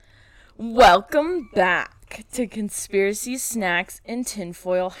Welcome back to Conspiracy Snacks and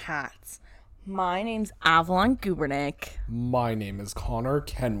Tinfoil Hats. My name's Avalon Gubernick. My name is Connor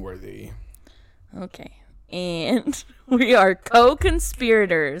Kenworthy. Okay, and we are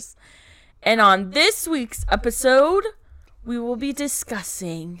co-conspirators. And on this week's episode, we will be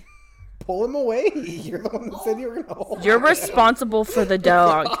discussing... Pull him away. You're the one that said you were going to hold You're responsible for the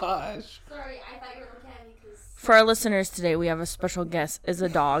dog. Gosh. Sorry, I thought you were looking at me because... For our listeners today, we have a special guest. Is a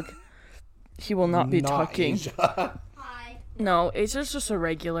dog. He will not be talking. Asia. Hi. No, Asia's just a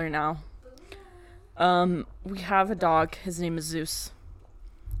regular now. We have a dog. His name is Zeus.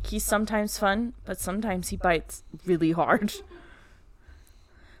 He's sometimes fun, but sometimes he bites really hard.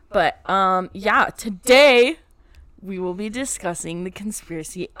 But, yeah, today we will be discussing the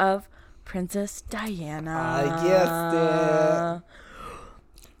conspiracy of Princess Diana. I guessed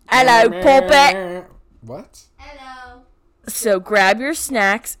Hello, it. pulpit. What? Hello. So grab your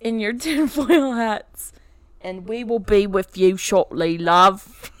snacks and your tinfoil hats, and we will be with you shortly,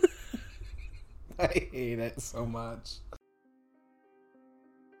 love. I hate it so much.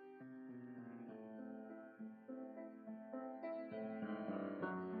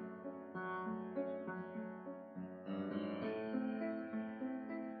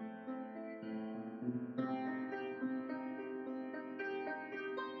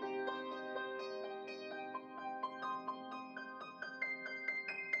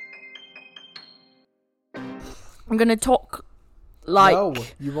 I'm gonna talk like... No,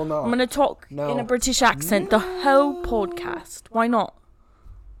 you will not. I'm gonna talk No. in a British accent the whole podcast. Why not?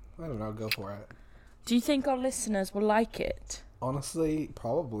 I don't know. Go for it. Do you think our listeners will like it? Honestly,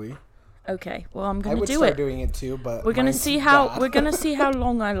 probably. Okay, well I'm I gonna would do start it. doing it too, but We're gonna mine's see how bad. we're gonna see how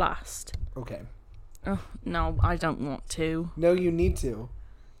long I last. Okay. Oh, no, I don't want to. No, you need to.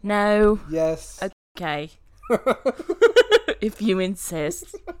 No. Yes. Okay. If you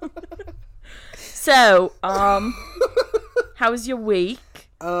insist. So, how was your week?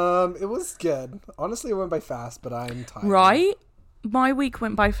 It was good. Honestly, it went by fast, but I'm tired. Right? My week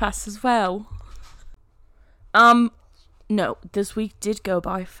went by fast as well. No, this week did go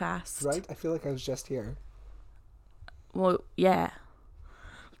by fast. Right? I feel like I was just here. Well, yeah.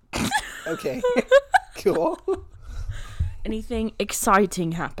 Okay. Cool. Anything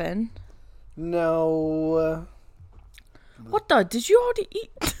exciting happen? No. What the? Did you already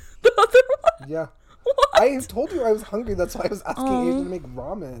eat the other one? Yeah. What? I told you I was hungry. That's why I was asking Oh. Asia to make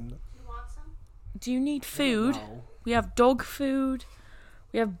ramen. You want some? Do you need food? No. We have dog food.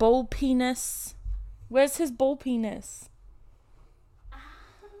 We have bull penis. Where's his bull penis?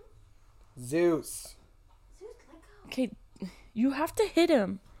 Zeus. Zeus, let go. Okay, you have to hit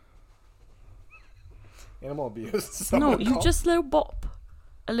him. Animal abuse. No, you just little bop.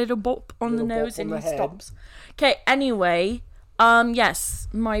 A little bop on the Little bop nose on and the he head. stops. Okay, anyway, yes,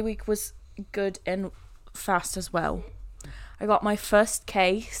 my week was good and fast as well. I got my first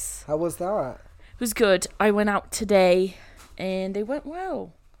case. How was that? It was good. I went out today and they went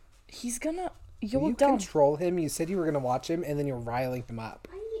well. He's gonna... Will You're you done. control him? You said you were going to watch him, and then you're riling him up.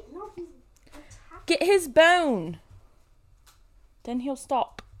 I need... No, he's attacked. Get his bone. Then he'll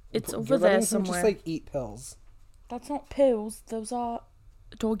stop. It's over You're there letting him somewhere. just, eat pills. That's not pills. Those are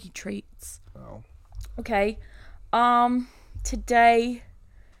doggy treats. Oh. Okay. Today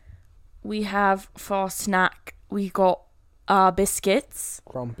we have for our snack, we got biscuits,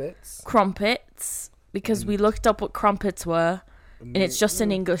 crumpets, because we looked up what crumpets were, and it's just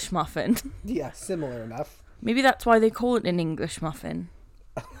an English muffin. Yeah, similar enough. Maybe that's why they call it an English muffin.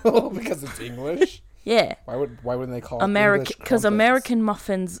 Oh, because it's English? Yeah. Why wouldn't they call it American, English because crumpets? American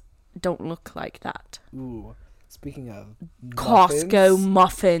muffins don't look like that. Ooh. Speaking of Costco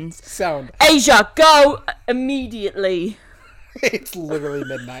muffins. Sound. Asia, go immediately. It's literally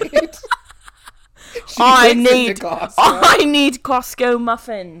midnight. She I makes it need to Costco. I need Costco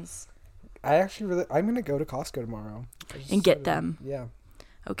muffins. I'm gonna go to Costco tomorrow. And get them. Yeah.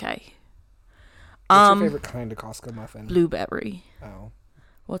 Okay. What's your favorite kind of Costco muffin? Blueberry. Oh.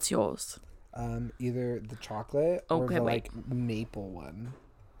 What's yours? Either the chocolate or Okay, the wait. maple one.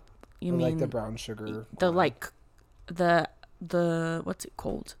 You Or, mean the brown sugar. the one. the what's it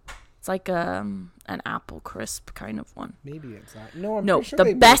called? It's like an apple crisp kind of one. Maybe it's that. No, I'm No, pretty sure the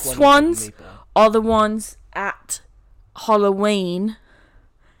they make best one with ones maple. are the ones at Halloween,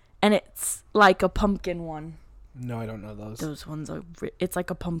 and it's like a pumpkin one. No, I don't know those. Those ones are it's like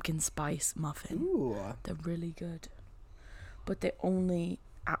a pumpkin spice muffin. Ooh. They're really good, but they're only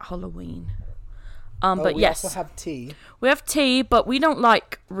at Halloween. Oh, But we yes, also have tea. we have tea, but we don't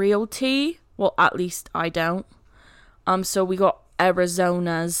like real tea. Well, at least I don't. So we got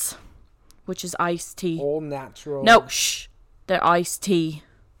Arizona's, which is iced tea. All natural. No, shh. They're iced tea.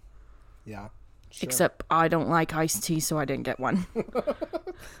 Yeah. Sure. Except I don't like iced tea, so I didn't get one.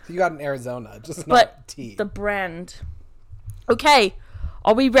 You got an Arizona, just But not tea. the brand. Okay,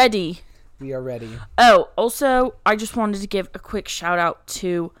 are we ready? We are ready. Oh, also, I just wanted to give a quick shout out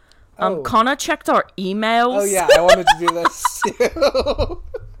to Oh. Connor checked our emails. Oh yeah, I wanted to do this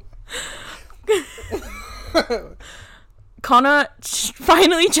too. Connor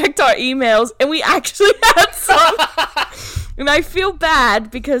finally checked our emails, and we actually had some. And I feel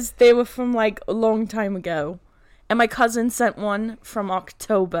bad because they were from like a long time ago. And my cousin sent one from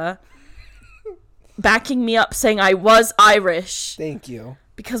October backing me up, saying I was Irish. Thank you.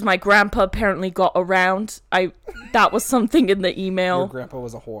 Because my grandpa apparently got around. That was something in the email. Your grandpa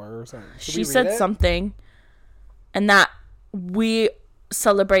was a whore or something. Should She we read said it? something. And that we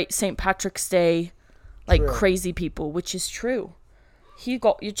celebrate St. Patrick's Day like True. crazy people, which is true. He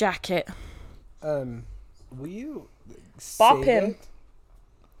got your jacket. Will you Bop save him. it?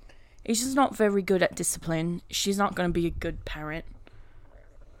 He's just not very good at discipline. She's not going to be a good parent.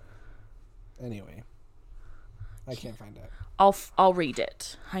 Anyway, I can't find it. I'll read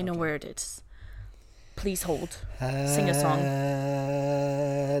it. I know where it is. Please hold. Sing a song.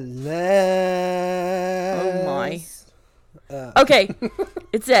 Oh my. Okay.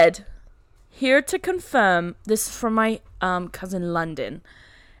 It said, here to confirm, this is from my cousin London.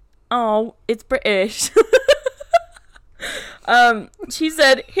 Oh, it's British. She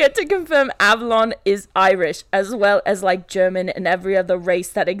said, here to confirm Avalon is Irish, as well as like German and every other race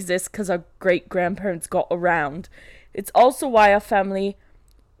that exists because our great-grandparents got around. It's also why our family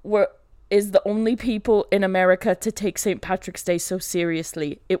is the only people in America to take St. Patrick's Day so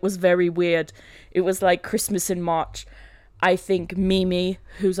seriously. It was very weird. It was like Christmas in March. I think Mimi,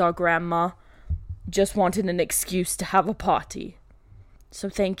 who's our grandma, just wanted an excuse to have a party. So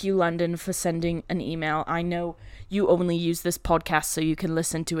thank you, London, for sending an email. I know you only use this podcast so you can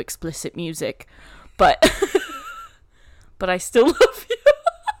listen to explicit music, but but I still love you.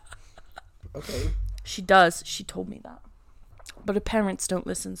 Okay. She does. She told me that. But her parents don't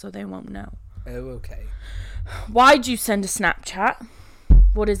listen, so they won't know. Oh, okay. Why'd you send a Snapchat?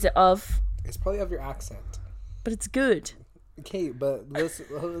 What is it of? It's probably of your accent. But it's good. Okay, but let's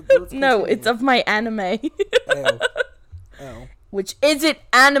No, continue. it's of my anime. Oh. Oh. Which isn't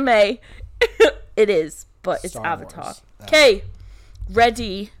anime. It is, but it's Star Avatar. Wars. Oh. Okay,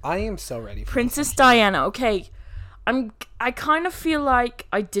 ready. I am so ready for Princess this, Diana. Okay, I kind of feel like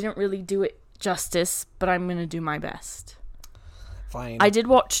I didn't really do it justice, but I'm gonna do my best. Fine. I did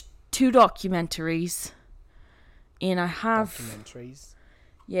watch 2 documentaries, and I have Documentaries.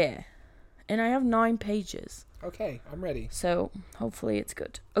 yeah, and I have 9 pages. Okay, I'm ready. So hopefully it's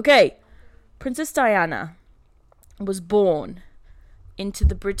good. Okay, Princess Diana was born into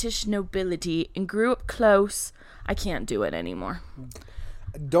the British nobility and grew up close. I can't do it anymore.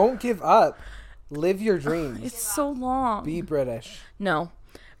 Don't give up. Live your dreams. It's so long. Be British. No.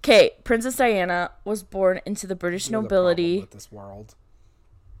 Okay, Princess Diana was born into the British You're the problem nobility. with this world.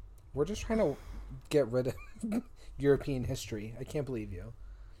 We're just trying to get rid of European history. I can't believe you.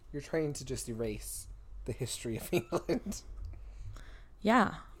 You're trying to just erase the history of England.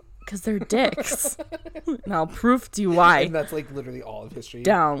 Yeah, because they're dicks. And I'll prove to you why. And that's like literally all of history.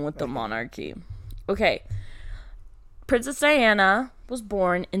 Down with the monarchy. Okay. Princess Diana was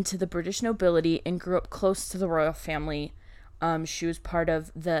born into the British nobility and grew up close to the royal family. She was part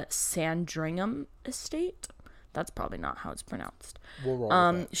of the Sandringham estate. That's probably not how it's pronounced. We'll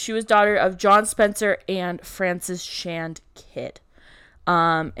roll with it. She was daughter of John Spencer and Frances Shand Kidd.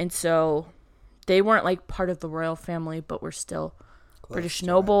 And so they weren't like part of the royal family, but were still Close British to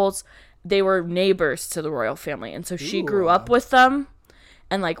nobles. They were neighbors to the royal family. And so she Ooh. grew up with them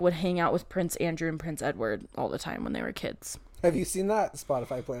and like would hang out with Prince Andrew and Prince Edward all the time when they were kids. Have you seen that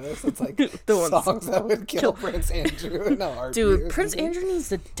Spotify playlist? It's like The ones- songs that would kill Prince Andrew in a heartbeat Dude, or Prince something. Andrew needs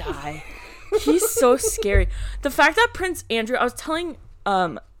to die. He's so scary. The fact that Prince Andrew, I was telling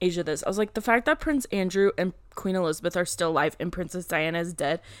Asia this. I was like, the fact that Prince Andrew and Queen Elizabeth are still alive and Princess Diana is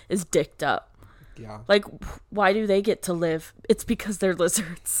dead is dicked up. Yeah. Like, why do they get to live? It's because they're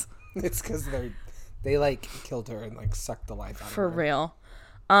lizards. It's because they like killed her and like sucked the life out For of her. real.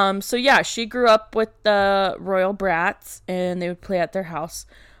 So yeah, she grew up with the royal brats and they would play at their house.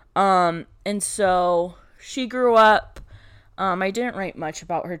 And so she grew up. I didn't write much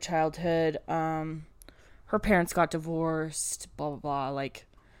about her childhood. Her parents got divorced, blah, blah, blah. Like,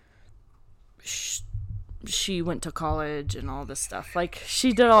 she went to college and all this stuff. Like,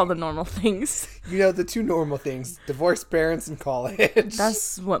 she did all the normal things. You know, the 2 normal things: divorced parents and college.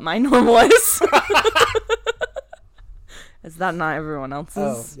 That's what my normal is. Is that not everyone Oh,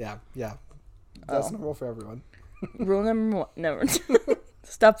 else's? yeah. That's normal for everyone. Rule number 1. Never.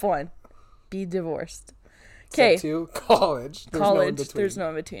 Step 1. be divorced. Step Okay, 2, college. There's no in college. between. There's no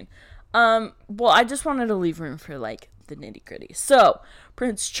in between. Well, I just wanted to leave room for like the nitty gritty. So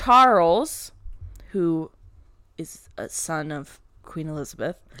Prince Charles, who is a son of Queen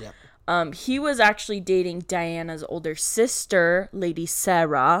Elizabeth, Yep. he was actually dating Diana's older sister, Lady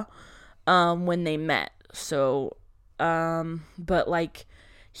Sarah, when they met. So, but like,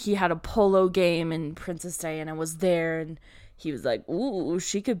 he had a polo game and Princess Diana was there and he was like, ooh,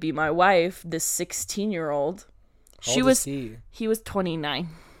 she could be my wife, this 16-year-old. How old is he? He was 29.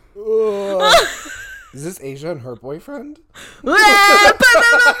 Ugh. Is this Asia and her boyfriend?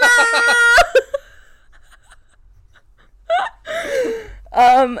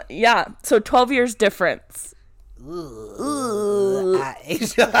 Yeah, so 12 years difference. Asia.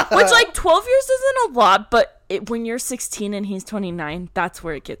 Which, like, 12 years isn't a lot, but when you're 16 and he's 29, that's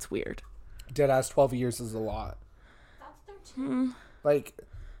where it gets weird. Deadass 12 years is a lot. That's 13. Like,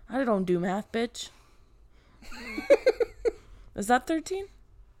 I don't do math, bitch. Is that 13?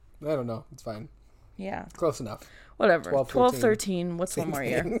 I don't know. It's fine. Yeah, Close enough. whatever. 12, 12, 13. 13. What's one Same more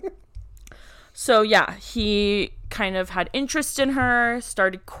year? thing. So, yeah, he kind of had interest in her,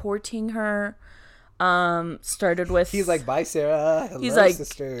 started courting her, started with... He's like, bye, Sarah. Hello, He's like,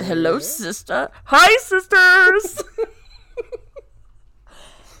 sister. hello, sister. Hi, sisters.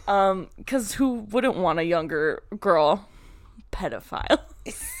 Because who wouldn't want a younger girl pedophile?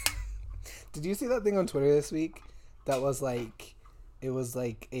 Did you see that thing on Twitter this week? That was like, it was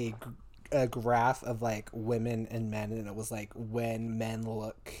like a graph of like women and men, and it was like when men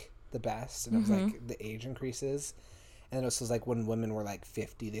look the best, and it was like the age increases, and it was like when women were like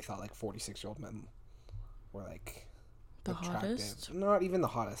 50, they thought like 46-year-old men were like The attractive. hottest? Not even the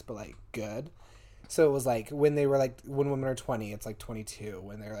hottest, but like good. So it was like when they were like, when women are 20, it's like 22.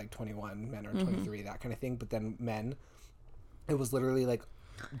 When they're like 21, men are 23, that kind of thing. But then men, it was literally like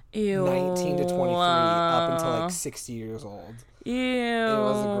Ew. 19 to 23 up until like 60 years old. Ew.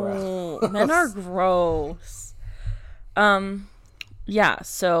 was gross. Men are gross. Yeah,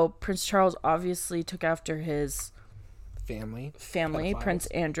 so Prince Charles obviously took after his Family. family, Pedophiles. Prince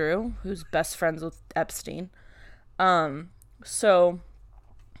Andrew, who's best friends with Epstein.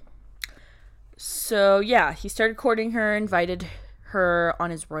 So yeah, he started courting her, invited her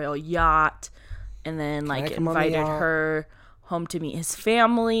on his royal yacht, and then I like come on the invited yacht? her home to meet his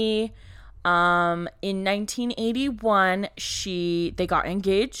family. In 1981, they got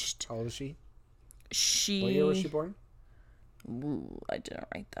engaged. How old is she? She What year was she born? Ooh, I didn't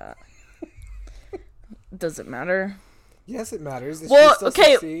write that. Does it matter? Yes, it matters. Is Well, she still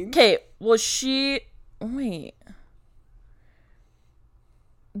okay, 16? okay. Well, wait.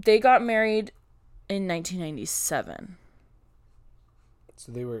 They got married in 1997.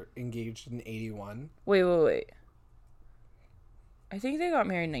 So they were engaged in 81. Wait. I think they got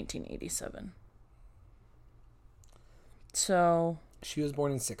married in 1987. So She was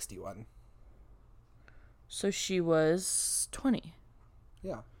born in 61. she was 20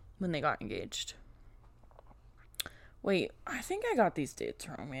 Yeah. when they got engaged. Wait, I think I got these dates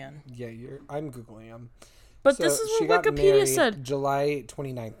wrong, man. Yeah, I'm Googling them. But So this is she what got Wikipedia married said. July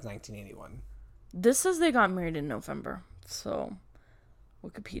 29th, 1981. This says they got married in November. So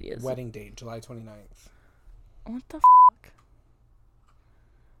Wikipedia is... Wedding date, July 29th. What the fuck?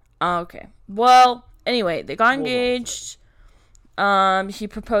 Okay. Well, anyway, they got engaged. He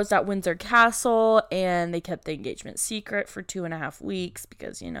proposed at Windsor Castle, and they kept the engagement secret for 2.5 weeks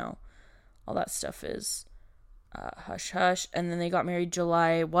because, all that stuff is hush hush. And then they got married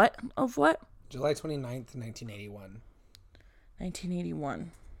July what? July 29th, 1981.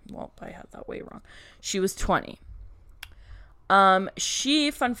 1981. Well, I had that way wrong. She was 20.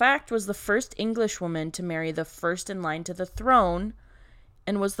 She, fun fact, was the first English woman to marry the first in line to the throne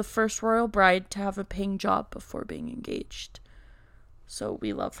and was the first royal bride to have a paying job before being engaged. So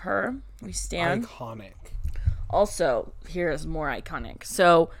we love her. We stand. Iconic. Also, here is more iconic.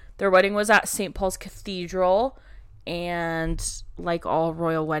 So their wedding was at St. Paul's Cathedral, and like all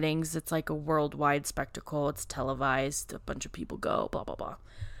royal weddings, it's like a worldwide spectacle. It's televised. A bunch of people go, blah, blah, blah.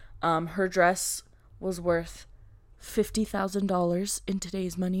 Her dress was worth $50,000 in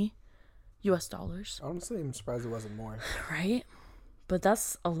today's money, US dollars. Honestly, I'm surprised it wasn't more. Right? But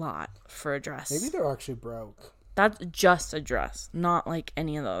that's a lot for a dress. Maybe they're actually broke. That's just a dress, not like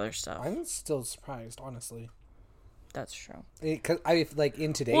any of the other stuff. I'm still surprised, honestly. That's true. Because I like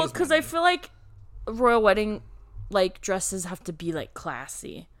in today's. Well, because I money- feel like a royal wedding, like dresses have to be like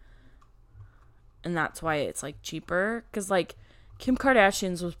classy, and that's why it's like cheaper. Because like Kim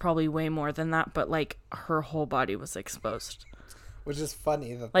Kardashian's was probably way more than that, but like her whole body was exposed. Which is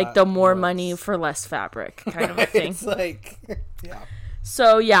funny that Like that the more works. money for less fabric kind of a thing. It's like, yeah.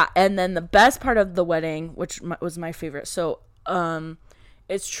 So yeah, and then the best part of the wedding, which was my favorite. So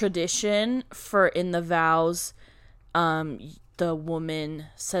it's tradition for in the vows, the woman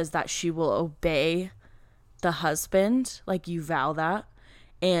says that she will obey the husband, like you vow that,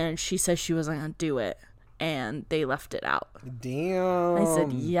 and she says she wasn't gonna do it, and they left it out. Damn. I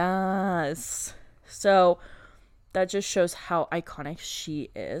said yes. So that just shows how iconic she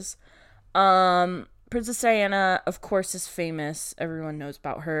is. Princess Diana, of course, is famous. Everyone knows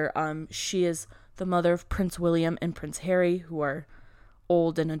about her. She is the mother of Prince William and Prince Harry, who are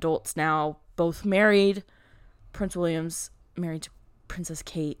old and adults now, both married. Prince William's married to Princess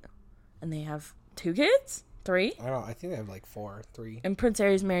Kate, and they have 2 kids? 3? I don't know. I think they have like 4, 3. And Prince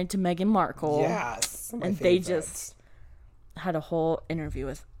Harry's married to Meghan Markle. Yes. And they just had a whole interview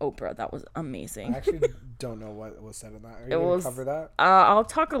with Oprah that was amazing. I actually don't know what was said in that. Are you going to cover that? I'll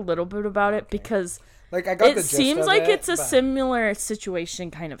talk a little bit about it because like I got it the gist seems of like it, it's a but... similar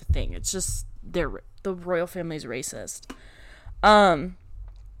situation kind of thing. It's just the royal family's racist.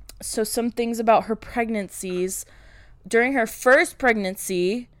 So some things about her pregnancies. During her first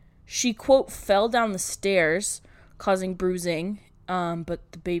pregnancy, she, quote, fell down the stairs, causing bruising. But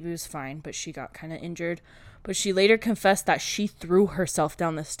the baby was fine, but she got kind of injured. But she later confessed that she threw herself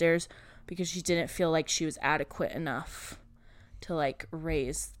down the stairs because she didn't feel like she was adequate enough to, like,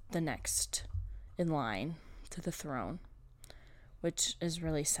 raise the next in line to the throne, which is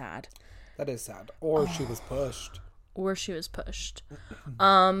really sad. That is sad. Or she was pushed. Or she was pushed.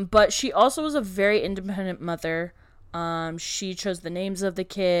 But she also was a very independent mother. She chose the names of the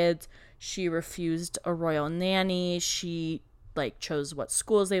kids. She refused a royal nanny. She, like, chose what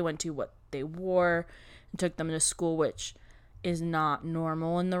schools they went to, what they wore, and took them to school, which is not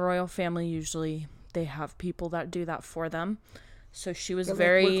normal in the royal family. Usually they have people that do that for them. So she was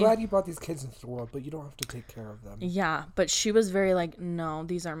very... Like, we're glad you brought these kids into the world, but you don't have to take care of them. Yeah, but she was very like, no,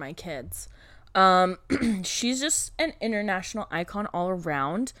 these are my kids. She's just an international icon all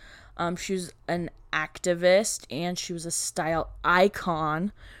around. She was an activist, and she was a style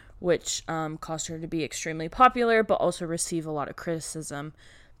icon, which caused her to be extremely popular, but also receive a lot of criticism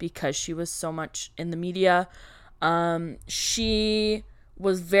because she was so much in the media. She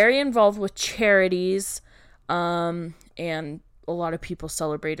was very involved with charities, and a lot of people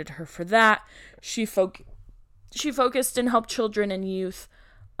celebrated her for that. She focused and helped children and youth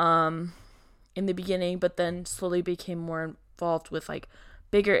in the beginning, but then slowly became more involved with, like,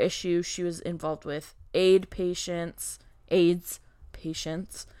 bigger issues. She was involved with AIDS patients, and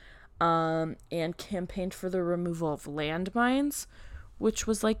campaigned for the removal of landmines, which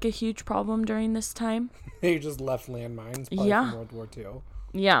was, like, a huge problem during this time. They just left landmines probably from World War II.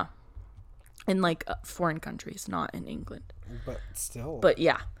 Yeah. In, like, foreign countries, not in England. But still. But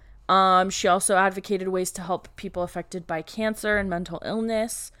yeah. She also advocated ways to help people affected by cancer and mental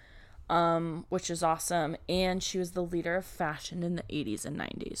illness, which is awesome. And she was the leader of fashion in the 80s and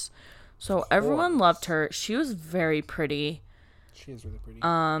 90s. So everyone loved her. She was very pretty. She is really pretty.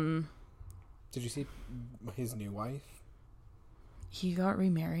 Did you see his new wife? He got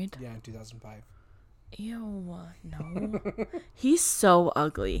remarried? Yeah, in 2005. Ew, no. He's so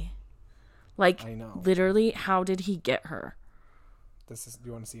ugly. Like, I know. Literally, how did he get her? Do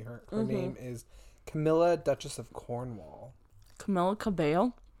you want to see her? Her name is Camilla, Duchess of Cornwall. Camilla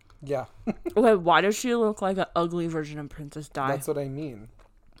Cabello? Yeah. Okay, why does she look like an ugly version of Princess Di? That's what I mean.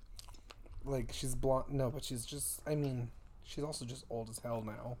 Like, she's blonde. No, but she's just, I mean, she's also just old as hell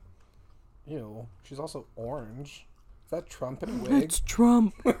now. Ew. She's also orange. Is that Trump in a wig? It's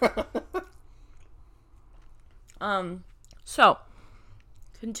Trump. So,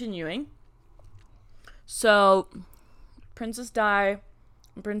 continuing. So, Princess Di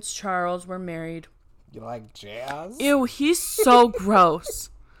and Prince Charles were married. You like jazz? Ew, he's so gross.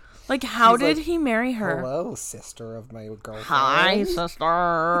 Like, how did he marry her? Hello, sister of my girlfriend. Hi,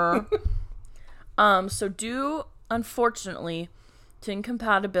 sister. So due, unfortunately, to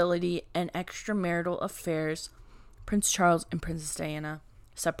incompatibility and extramarital affairs, Prince Charles and Princess Diana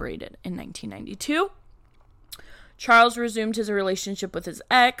separated in 1992. Charles resumed his relationship with his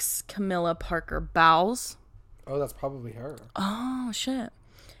ex, Camilla Parker Bowles. Oh, that's probably her. Oh, shit.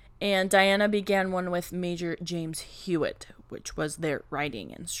 And Diana began one with Major James Hewitt, which was their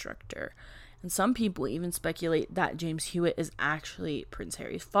riding instructor. And some people even speculate that James Hewitt is actually Prince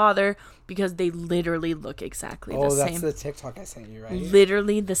Harry's father because they literally look exactly the same. Oh, that's the TikTok I sent you, right?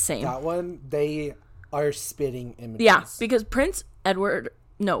 Literally the same. That one, they are spitting images. Yeah, because Prince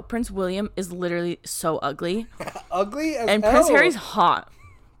William is literally so ugly. Ugly as and hell. Prince Harry's hot.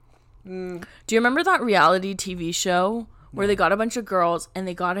 Do you remember that reality TV show where they got a bunch of girls and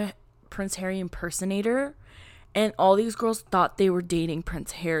they got a Prince Harry impersonator and all these girls thought they were dating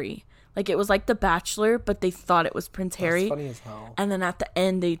Prince Harry. Like, it was like The Bachelor, but they thought it was Prince Harry. That's funny as hell. And then at the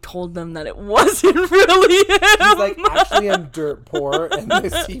end, they told them that it wasn't really him. He's like, actually, I'm dirt poor, and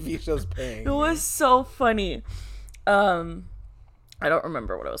this TV show's paying. It was so funny. I don't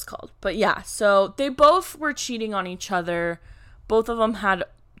remember what it was called. But yeah, so they both were cheating on each other. Both of them had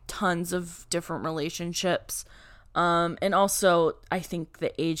tons of different relationships. And also, I think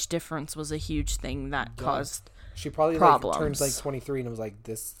the age difference was a huge thing that caused She probably problems. like turns like 23 and was like,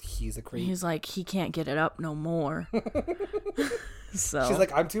 he's a creep. He's like, he can't get it up no more. So She's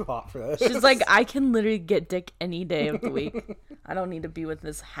like, I'm too hot for this. she's like, I can literally get dick any day of the week. I don't need to be with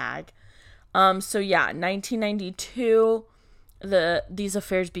this hag. So yeah, 1992, these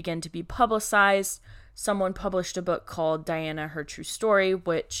affairs began to be publicized. Someone published a book called Diana, Her True Story,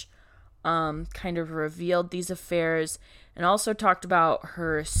 which kind of revealed these affairs and also talked about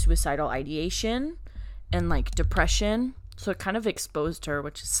her suicidal ideation and like depression. So it kind of exposed her,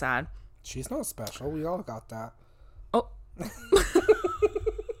 which is sad. She's not special. We all got that. Oh.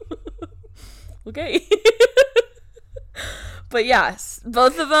 Okay. But yes,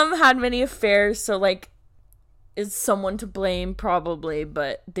 both of them had many affairs. So like, is someone to blame? Probably,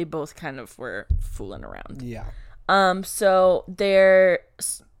 but they both kind of were fooling around. Yeah. So their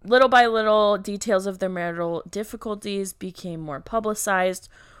little by little details of their marital difficulties became more publicized,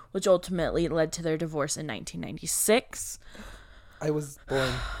 which ultimately led to their divorce in 1996. I was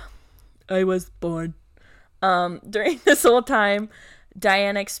born. I was born. During this whole time,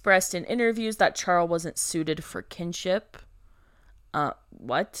 Diana expressed in interviews that Charles wasn't suited for kinship.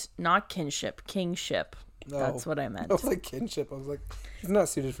 What? Not kinship, kingship. No. That's what I meant. I was like, kinship. I was like, he's not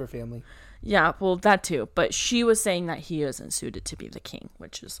suited for family. Yeah, well, that too. But she was saying that he isn't suited to be the king,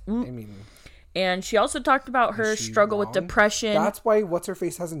 which is... I mean... And she also talked about her struggle with depression. That's why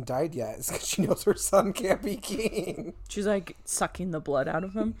What's-Her-Face hasn't died yet. It's because she knows her son can't be king. She's like sucking the blood out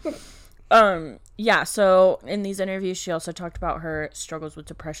of him. Yeah, so in these interviews, she also talked about her struggles with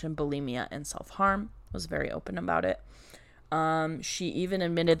depression, bulimia, and self-harm. Was very open about it. She even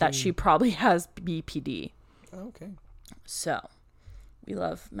admitted that she probably has BPD. Oh, okay. So, we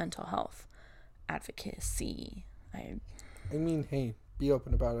love mental health advocacy. I mean, hey, be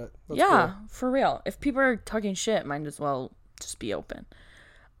open about it. That's yeah, cool. for real. If people are talking shit, might as well just be open.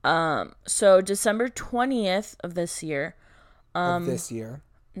 So December 20th of this year. Of this year?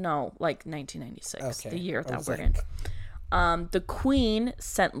 No, like 1996, Okay. the year I that was we're like... in. The Queen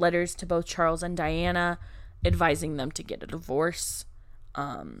sent letters to both Charles and Diana advising them to get a divorce.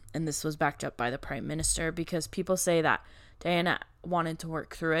 And this was backed up by the Prime Minister because people say that Diana wanted to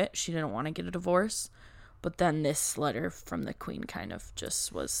work through it. She didn't want to get a divorce. But then this letter from the Queen kind of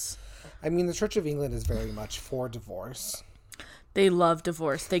just was... I mean, the Church of England is very much for divorce. They love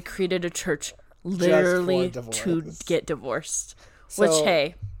divorce. They created a church literally to divorce. get divorced. So, Which,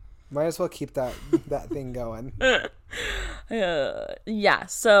 hey... Might as well keep that thing going. Yeah,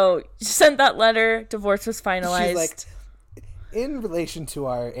 so she sent that letter. Divorce was finalized. She's like, in relation to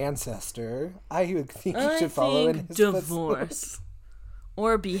our ancestor, I would think you should follow in his divorce. footsteps.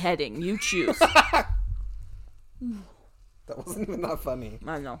 Or beheading. You choose. That wasn't even that funny.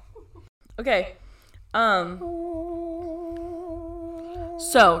 I know. Okay.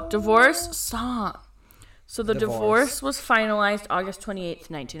 So, divorce. Stop. So, the divorce was finalized August 28th,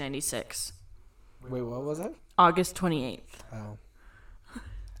 1996. Wait, what was it? August 28th. Oh.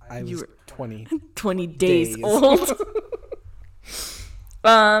 I was 20. 20 days old.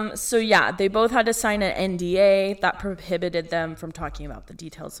 So yeah, they both had to sign an NDA that prohibited them from talking about the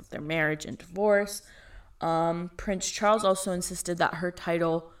details of their marriage and divorce. Prince Charles also insisted that her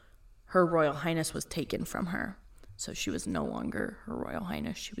title, Her Royal Highness, was taken from her. So she was no longer Her Royal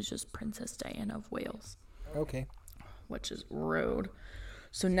Highness. She was just Princess Diana of Wales. Okay. Which is rude.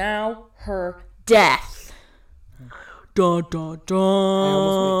 So now her death. Da da da. I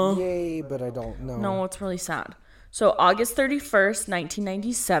almost went, yay, but I don't know. No, it's really sad. So August 31st,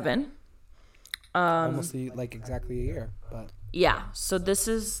 1997. Almost like exactly a year, but Yeah, so this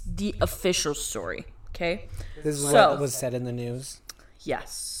is the official story, okay? this is So- what was said in the news.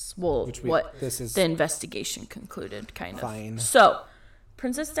 Yes. Well, Which this is the investigation concluded, kind of. fine. So,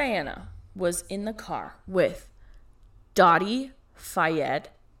 Princess Diana was in the car with Dottie Fayed,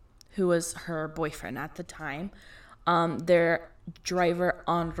 who was her boyfriend at the time, their driver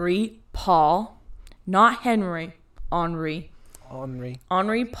Henri Paul, not Henry, Henri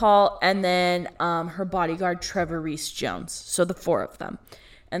Paul, and then her bodyguard Trevor Rees-Jones. So the four of them.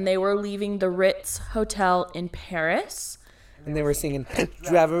 And they were leaving the Ritz Hotel in Paris. And they were singing,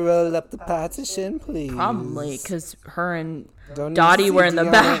 "Driver, roll up the partition, please." Probably because her and Don't Dottie see were in the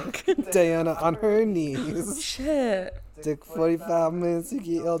back. Diana on her knees. Shit. Took 45 minutes to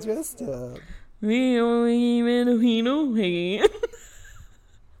get all dressed up. I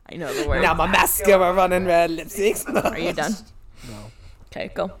know the word. Now my mascara running red, lipstick. Are you done? No. Okay,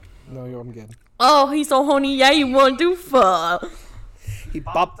 go. No, I'm good. Oh, he's so horny, yeah, you want to fuck. He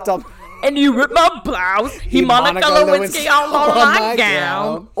popped up. And you ripped my blouse. He Monica Lewinsky all on my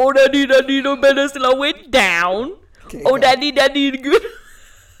gown. Oh, daddy, the better slow it down. Okay, Oh, go. daddy, good.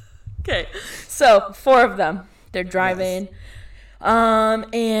 Okay, so 4 of them. They're driving.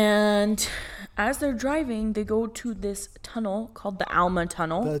 And as they're driving, they go to this tunnel called the Alma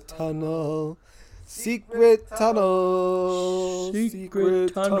Tunnel. The tunnel. Secret tunnel.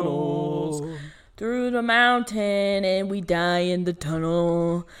 Secret tunnels. Through the mountain, and we die in the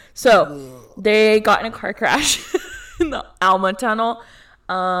tunnel. So they got in a car crash in the Alma Tunnel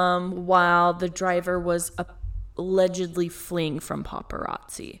while the driver was allegedly fleeing from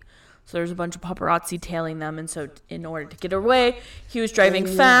paparazzi. So there's a bunch of paparazzi tailing them, and so in order to get away, he was driving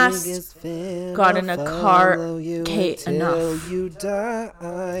fast, got in a car. Okay, enough. You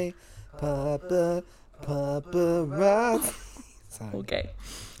die, paparazzi. Sorry. Okay.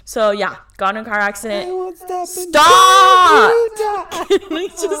 So yeah, got in a car I accident. won't stop Stop! until you die. Can we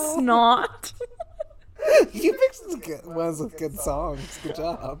just not? You picked some good ones with good songs. Good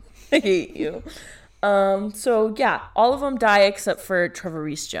job. I hate you. So yeah, all of them die except for Trevor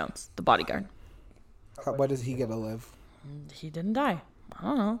Reese-Jones, the bodyguard. Why does he get to live? He didn't die. I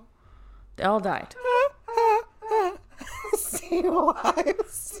don't know. They all died. Stay alive.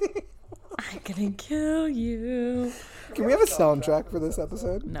 I'm gonna kill you. Can we have a soundtrack for this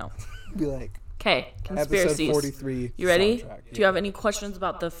episode? No. Be like Okay, episode conspiracies. 43. You ready? soundtrack. Do you have any questions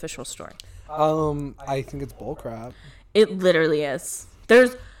about the official story? I think it's bullcrap. It literally is.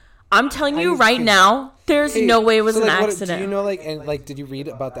 I'm telling you right okay. now, there's Hey, no way it was so, an like, accident. Do you know, did you read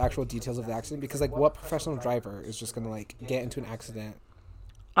about the actual details of the accident? Because, like, what professional driver is just gonna get into an accident?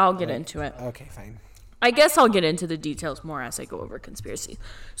 I'll get into it. Okay, fine. I guess I'll get into the details more as I go over conspiracy.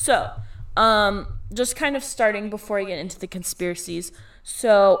 So, just kind of starting before I get into the conspiracies.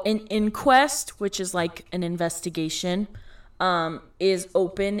 So, an inquest, which is like an investigation, is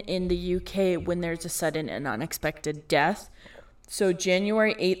open in the UK when there's a sudden and unexpected death. So,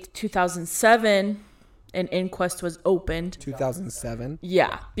 January 8th, 2007, an inquest was opened. 2007.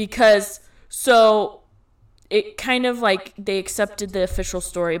 Yeah, because so it kind of like they accepted the official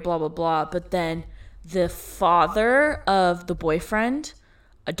story, blah, blah, blah. But then the father of the boyfriend,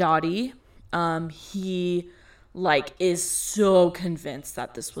 Dottie, he is so convinced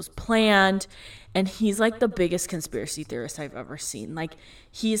that this was planned. And he's like the biggest conspiracy theorist I've ever seen. Like,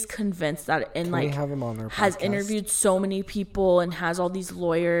 he's convinced that, and Can we have him on our has podcast? interviewed so many people and has all these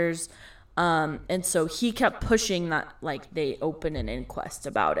lawyers. And so he kept pushing that, they open an inquest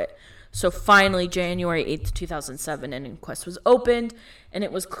about it. So finally, January 8th, 2007, an inquest was opened, and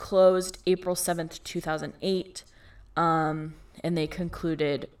it was closed April 7th, 2008. And they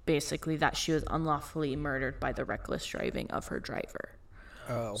concluded basically that she was unlawfully murdered by the reckless driving of her driver.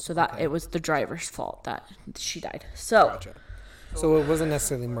 Oh, So that it was the driver's fault that she died. So, gotcha. So it wasn't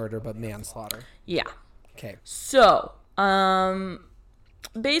necessarily murder, but manslaughter. yeah. Okay. So,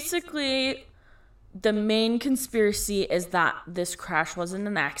 basically, the main conspiracy is that this crash wasn't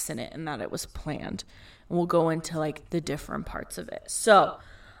an accident and that it was planned. And we'll go into the different parts of it. So,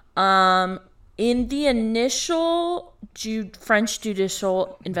 in the initial French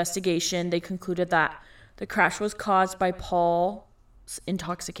judicial investigation, they concluded that the crash was caused by Paul's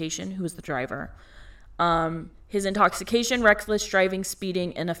intoxication, who was the driver. His intoxication, reckless driving,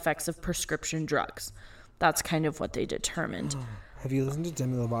 speeding, and effects of prescription drugs. That's kind of what they determined. Have you listened to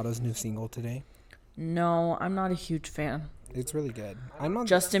Demi Lovato's new single today? No, I'm not a huge fan. It's really good. I'm not.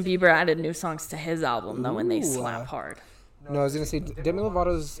 Justin Bieber added new songs to his album, though, and they Ooh. slap hard. No, I was gonna say Demi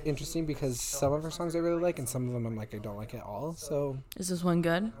Lovato's interesting because some of her songs I really like, and some of them I'm I don't like at all. So Is this one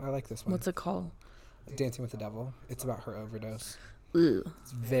good? I like this one. What's it called? Dancing with the Devil. It's about her overdose. Ugh,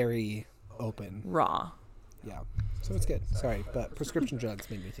 It's very open. raw. Yeah. So it's good. Sorry, but prescription drugs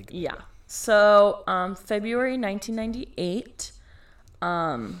made me think of it. Yeah. So, February 1998,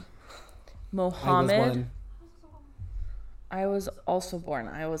 Mohammed. I was one. I was also born.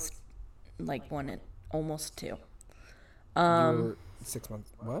 I was 1 and almost 2. You were 6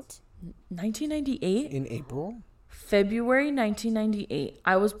 months. What? 1998? In April? February 1998.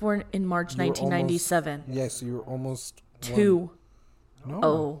 I was born in March You were 1997. Yes, you were almost 2. No.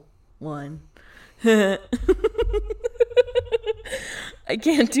 Oh, 1. I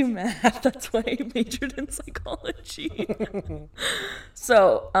can't do math. That's why I majored in psychology.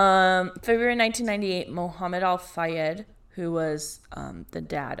 So, February 1998, Mohammed Al-Fayed, who was the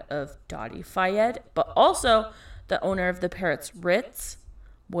dad of Dottie Fayed, but also the owner of the Parrots Ritz,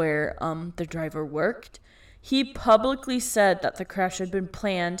 where the driver worked. He publicly said that the crash had been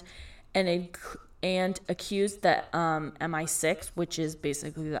planned and accused the MI6, which is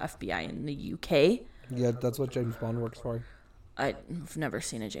basically the FBI in the UK. Yeah, that's what James Bond works for. I've never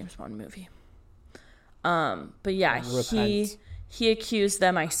seen a James Bond movie. But yeah, Repent. he accused the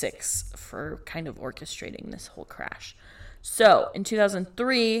MI6 for kind of orchestrating this whole crash. So in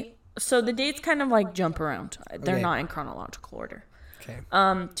 2003, so the dates kind of like jump around. They're Okay. not in chronological order. Okay.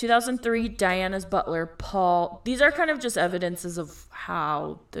 2003, Diana's butler, Paul. These are kind of just evidences of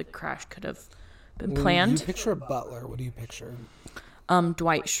how the crash could have been When planned. you picture a butler, what do you picture?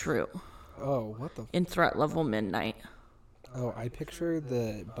 Dwight Schrute Oh, what the? in Threat Level Midnight. Oh, I picture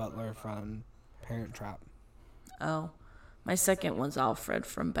the butler from Parent Trap. Oh, my second one's Alfred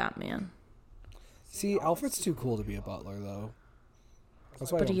from Batman. See, Alfred's too cool to be a butler, though.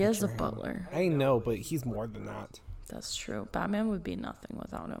 That's why. But I don't he is a picture him. butler. I know, but he's more than that. That's true. Batman would be nothing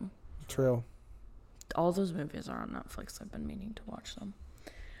without him. True. All those movies are on Netflix. I've been meaning to watch them.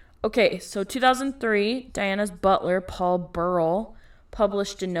 Okay, so 2003, Diana's butler, Paul Burrell,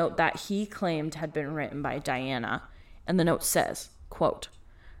 published a note that he claimed had been written by Diana. And the note says, quote,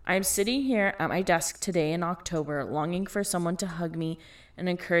 "I am sitting here at my desk today in October, longing for someone to hug me and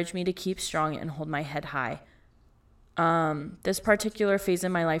encourage me to keep strong and hold my head high. This particular phase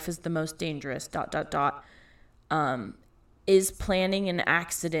in my life is the most dangerous, ... is planning an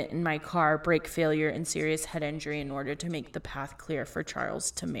accident in my car, brake failure, and serious head injury in order to make the path clear for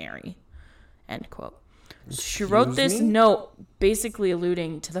Charles to marry." End quote. She wrote this Excuse me? note basically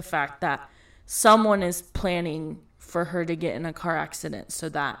alluding to the fact that someone is planning for her to get in a car accident so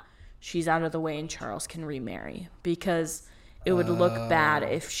that she's out of the way and Charles can remarry, because it would look bad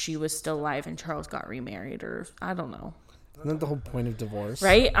if she was still alive and Charles got remarried, or I don't know. Isn't that the whole point of divorce?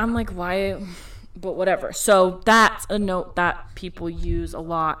 Right? I'm like, why? But whatever. So that's a note that people use a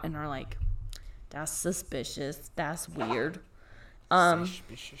lot and are like, that's suspicious. That's weird.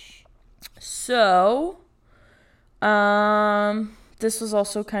 So, this was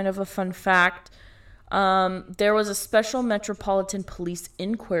also kind of a fun fact. There was a special Metropolitan Police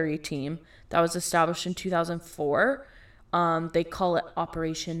inquiry team that was established in 2004. They call it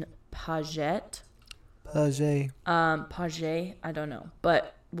Operation Paget. Paget. Paget, I don't know,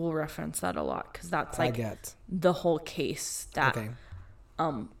 but we'll reference that a lot because that's like Paget. the whole case that Okay.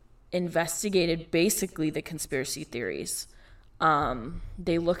 investigated basically the conspiracy theories.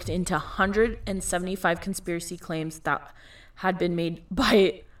 They looked into 175 conspiracy claims that had been made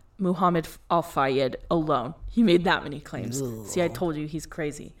by Muhammad al-Fayed alone. He made that many claims. Ugh. See, I told you he's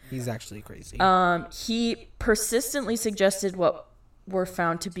crazy. He's actually crazy. He persistently suggested what were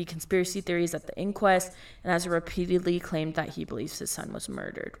found to be conspiracy theories at the inquest, and has repeatedly claimed that he believes his son was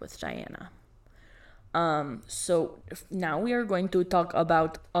murdered with Diana. So now we are going to talk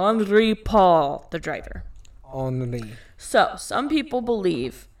about Henri Paul, the driver. Only. So some people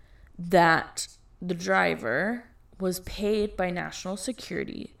believe that the driver was paid by national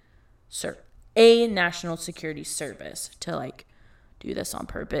security, a national security service to like do this on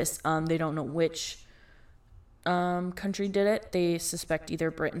purpose. They don't know which country did it. They suspect either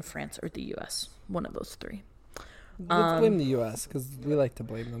Britain, France, or the U.S. One of those three. Let's blame the U.S. because we like to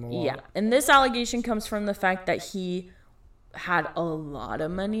blame them a lot. Yeah, and this allegation comes from the fact that he had a lot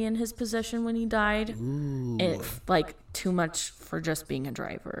of money in his possession when he died, Ooh. and like too much for just being a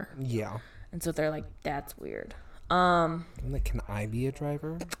driver. Yeah. And so they're like, that's weird. I'm like, can I be a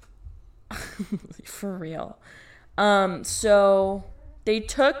driver? For real. So they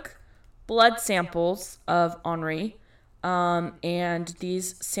took blood samples of Henri, and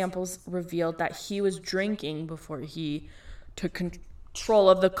these samples revealed that he was drinking before he took control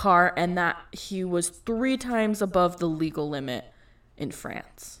of the car, and that he was 3 times above the legal limit in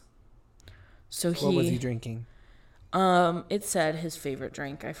France. So What was he drinking? it said his favorite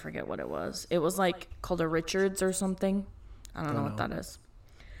drink. I forget what it was. It was like called a Richards or something. I don't know what that is.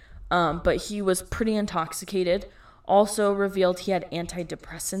 But he was pretty intoxicated. Also revealed he had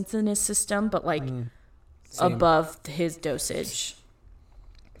antidepressants in his system, but like Same. above his dosage.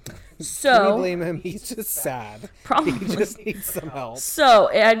 Can we So blame him? He's just sad. Probably. He just needs some help. So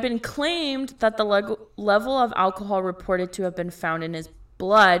it had been claimed that the level of alcohol reported to have been found in his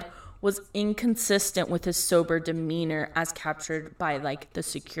blood was inconsistent with his sober demeanor as captured by like the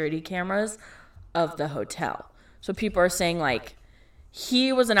security cameras of the hotel. So people are saying like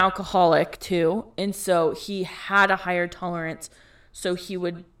he was an alcoholic too, and so he had a higher tolerance, so he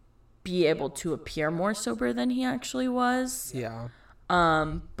would be able to appear more sober than he actually was. Yeah.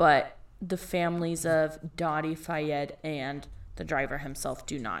 But the families of Dottie Fayed and the driver himself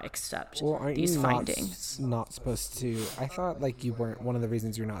do not accept Well, aren't these you findings. not supposed to? I thought like you weren't. One of the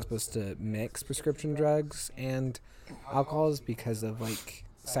reasons you're not supposed to mix prescription drugs and alcohol is because of like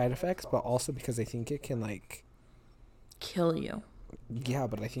side effects, but also because I think it can like. Kill you. Yeah,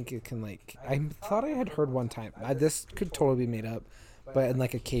 but I think it can like. I thought I had heard one time. This could totally be made up, but in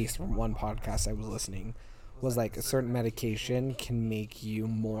like a case from one podcast I was listening, was like a certain medication can make you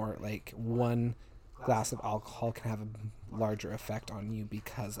more like one glass of alcohol can have a larger effect on you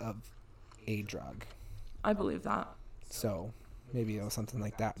because of a drug. I believe that. So maybe it was something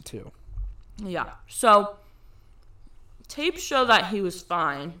like that too. Yeah. So tapes show that he was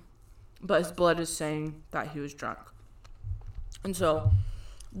fine, but his blood is saying that he was drunk. And so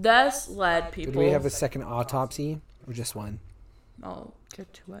this led people. Did we have a second autopsy or just one? I'll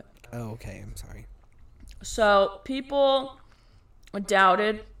get to it. Oh, okay. I'm sorry. So people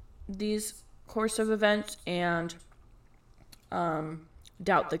doubted these course of events and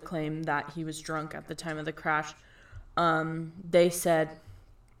doubt the claim that he was drunk at the time of the crash. They said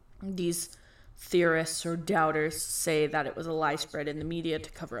these theorists or doubters say that it was a lie spread in the media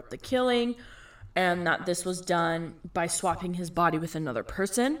to cover up the killing and that this was done by swapping his body with another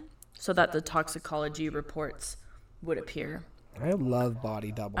person so that the toxicology reports would appear I love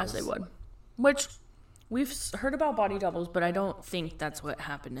body doubles. as they would. Which we've heard about body doubles, but I don't think that's what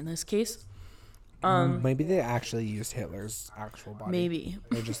happened in this case. Maybe they actually used Hitler's actual body. Maybe.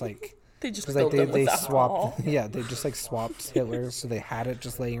 They're just like. They just Because like filled them they with alcohol. swapped, yeah, they just like swapped Hitler, so they had it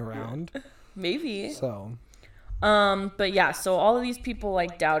just laying around. Maybe. So But yeah, so all of these people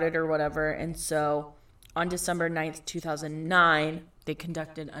like doubted or whatever, and so on December 9th, 2009, they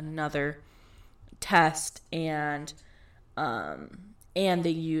conducted another test and they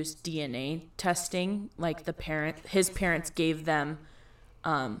used DNA testing. Like his parents gave them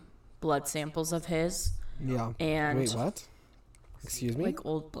blood samples of his. yeah. And Wait, what? Excuse me. like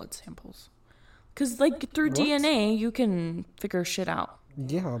old blood samples. Because like through What? DNA, you can figure shit out.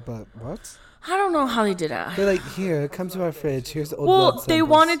 Yeah, but what? I don't know how they did it. They're like, here, come to our fridge. Here's the old Well, blood they samples."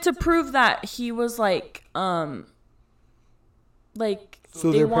 wanted to prove that he was like So they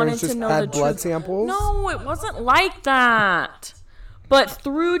their wanted parents to just know had the blood truth. samples. No, it wasn't like that. But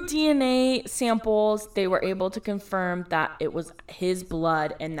through DNA samples, they were able to confirm that it was his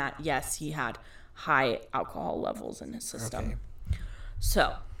blood and that yes, he had high alcohol levels in his system. Okay.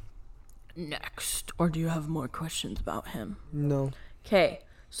 So, next, or do you have more questions about him? No. Okay,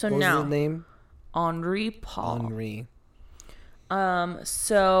 so What was now his name? Henri Paul. Henri.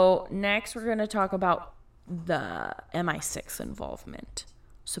 So next we're going to talk about the MI6 involvement,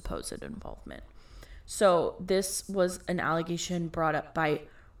 supposed involvement. So this was an allegation brought up by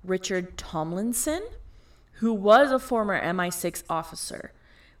Richard Tomlinson, who was a former MI6 officer,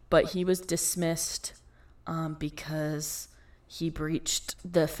 but he was dismissed because he breached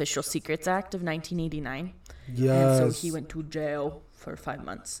the Official Secrets Act of 1989. Yes. And so he went to jail for 5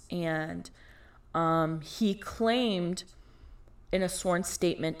 months. And he claimed in a sworn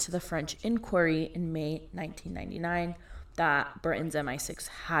statement to the French Inquiry in May 1999 that Britain's MI6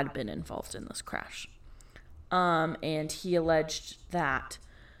 had been involved in this crash. And he alleged that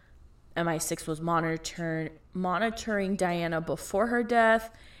MI6 was monitoring Diana before her death,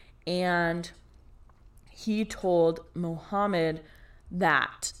 and he told Mohammed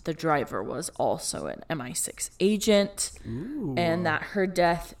that the driver was also an MI6 agent. Ooh. And that her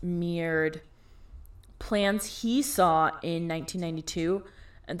death mirrored plans he saw in 1992,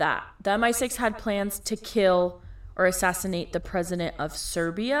 and that the MI6 had plans to kill or assassinate the president of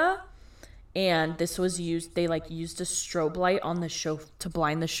Serbia. And this was used, they like used a strobe light on the show to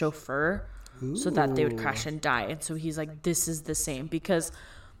blind the chauffeur so that they would crash and die. And so he's like, this is the same, because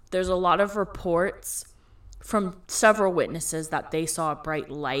there's a lot of reports from several witnesses that they saw a bright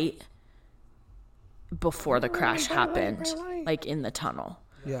light before the crash happened, like in the tunnel.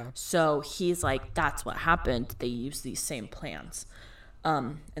 Yeah. So he's like, that's what happened. They used these same plans.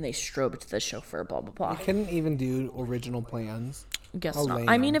 And they strobed the chauffeur, blah, blah, blah. They couldn't even do original plans. Guess How not. lame.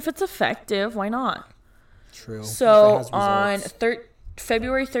 I mean, if it's effective, why not? True. So If it has on results.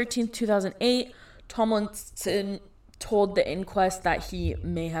 February 13th, 2008, Tomlinson told the inquest that he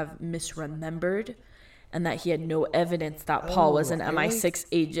may have misremembered and that he had no evidence that Paul was an I like- MI6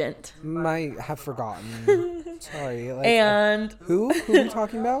 agent. Might have forgotten. Sorry. Like, And who? Who are you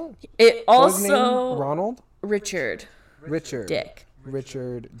talking about? it What was his name? also Ronald? Richard Richard. Dick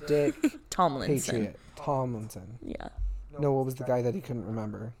Richard Dick Tomlinson. Patriot Tomlinson. Yeah. No, what was the guy that he couldn't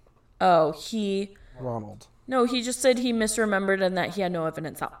remember? Oh, he just said he misremembered and that he had no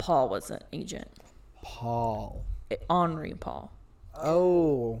evidence that Paul was an agent. Paul. Henri Paul.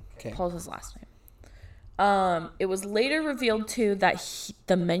 Oh, okay. Paul's his last name. It was later revealed too that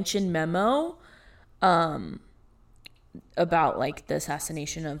the mentioned memo, about like the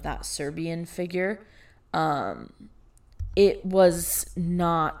assassination of that Serbian figure, it was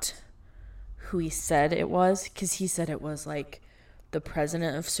not who he said it was, because he said it was like the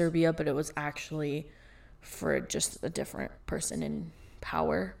president of Serbia, but it was actually for just a different person in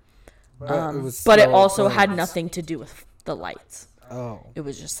power. But it also had nothing to do with the lights. Oh. It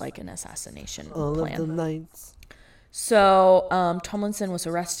was just like an assassination All plan. of the lights. So Tomlinson was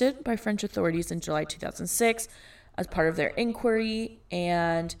arrested by French authorities in July 2006 as part of their inquiry,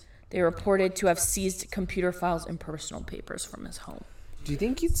 and they reported to have seized computer files and personal papers from his home. Do you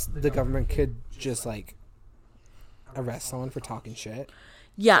think the government could just like arrest someone for talking shit?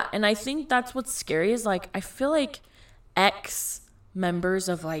 Yeah, and I think that's what's scary is like I feel like ex-members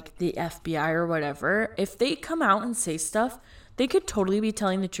of like the FBI or whatever, if they come out and say stuff, they could totally be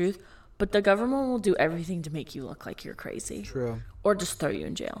telling the truth, but the government will do everything to make you look like you're crazy. True. Or just throw you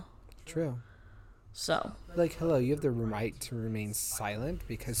in jail. True. So. Like, hello, you have the right to remain silent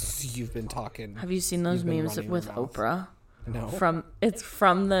because you've been talking. Have you seen those memes with Oprah? No. It's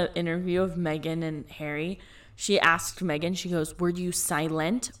from the interview of Meghan and Harry. She asked Meghan, she goes, "Were you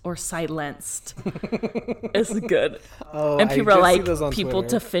silent or silenced?" It's good. Oh, and people are like, people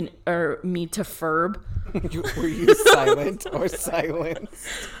Twitter. me to ferb. Were you silent or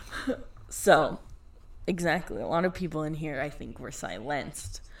silenced? So, exactly. A lot of people in here, I think, were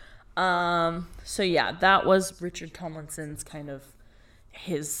silenced. So yeah, that was Richard Tomlinson's kind of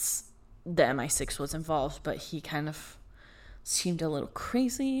the MI6 was involved, but he kind of seemed a little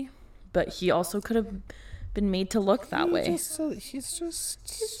crazy, but he also could have been made to look that way. He's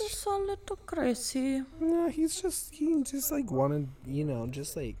just a little crazy. No, he just like wanted,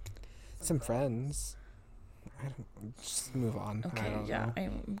 just like some friends. Just move on. Okay, know.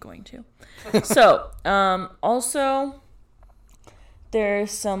 I'm going to. So, also,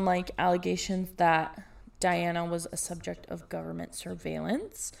 there's some like allegations that Diana was a subject of government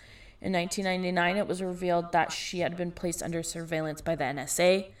surveillance. In 1999, it was revealed that she had been placed under surveillance by the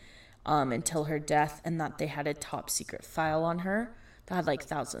NSA until her death, and that they had a top secret file on her that had like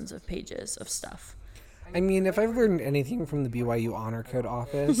thousands of pages of stuff. I mean, if I've learned anything from the BYU Honor Code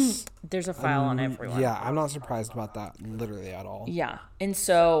office, there's a file on everyone. Yeah, I'm not surprised about that literally at all. Yeah, and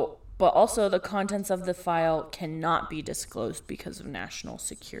so, but also the contents of the file cannot be disclosed because of national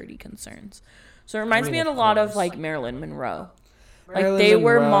security concerns. So it reminds me of a lot of like Marilyn Monroe. Like they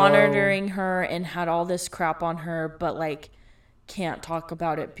were monitoring her and had all this crap on her, but like can't talk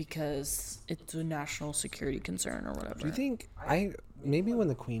about it because it's a national security concern or whatever. Do you think maybe when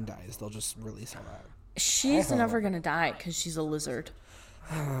the Queen dies, they'll just release all that? She's never gonna die because she's a lizard.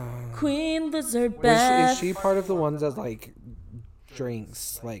 Queen Lizard Beth. Is she part of the ones that like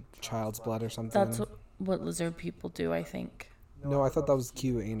drinks like child's blood or something? That's what lizard people do, I think. No, I thought that was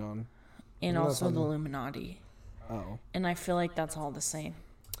QAnon. And also the Illuminati. Oh. And I feel like that's all the same.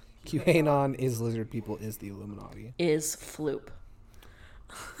 QAnon is lizard people is the Illuminati. Is Floop.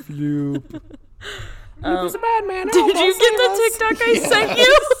 Floop. Floop is a bad man. Did you get the TikTok I sent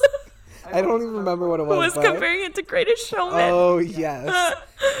you? I don't even remember what it was. Who was comparing it to Greatest Showman? Oh, yes.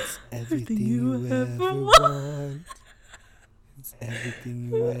 It's everything you ever want. It's everything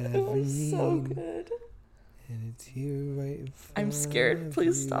you ever need. So good. And it's here right in front I'm scared.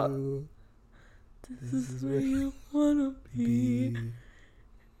 Please of stop. you. This is where you wanna be.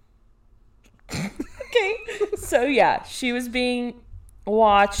 Okay. So yeah, she was being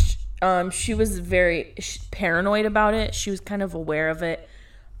watched. She was very paranoid about it. She was kind of aware of it.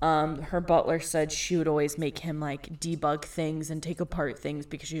 Her butler said she would always make him like debug things and take apart things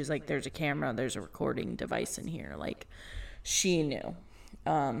because she was like, there's a camera, there's a recording device in here. Like, she knew.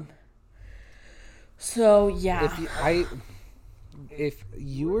 So yeah. If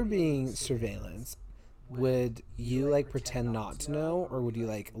you were being surveillance, would you like pretend not to know, or would you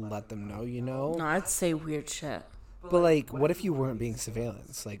like let them know you know? No, I'd say weird shit. But like, what if you weren't being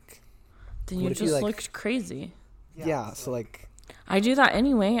surveillance? Like, then you just looked crazy. Yeah. So like. I do that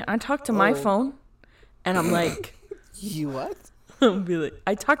anyway. I talk to my phone, and I'm like, you what? I'll be like,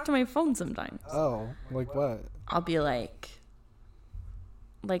 I talk to my phone sometimes. Oh, like what? I'll be like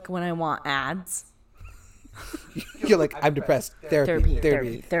when I want ads. You're like, I'm depressed.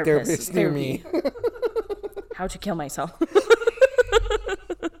 Therapist near me. How to kill myself.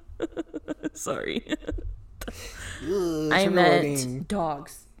 Sorry. I meant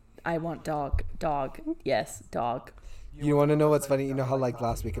dogs. I want dog. Yes, dog. You want to know what's funny? You know how like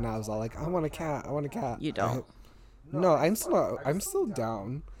last week and I was all like, I want a cat. You don't. No, I'm still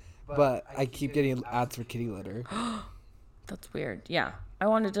down, but I keep getting ads for kitty litter. That's weird. Yeah. I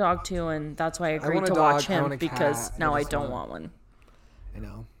want a dog too, and that's why I agreed want a to dog, watch I him want a because cat, now I just don't want one. I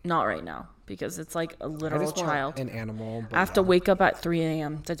know. Not right now because it's like a I literal just want child. an animal. But I have to wake up at 3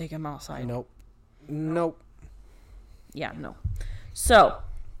 a.m. to take him outside. Nope. Yeah, no. So,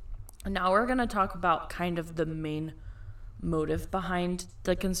 now we're going to talk about kind of the main motive behind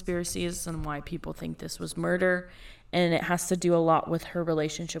the conspiracies and why people think this was murder. And it has to do a lot with her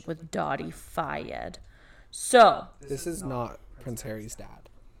relationship with Dottie Fayed. So. This is not Prince Harry's dad.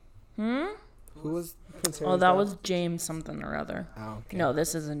 Who was Prince Harry's Oh, that dad? was James something or other. Oh, okay. No,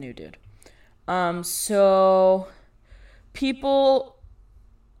 this is a new dude. So people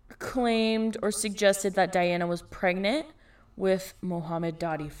claimed or suggested that Diana was pregnant with Mohammed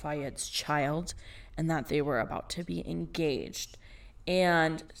Dadi Fayed's child and that they were about to be engaged.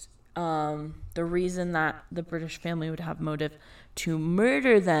 And the reason that the British family would have motive to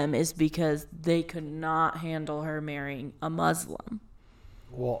murder them is because they could not handle her marrying a Muslim.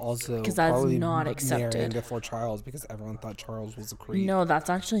 Well, also, Because that's probably not marrying accepted. before Charles because everyone thought Charles was a creep. No, that's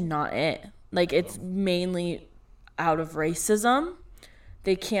actually not it. Like, it's mainly out of racism.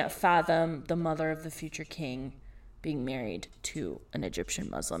 They can't fathom the mother of the future king being married to an Egyptian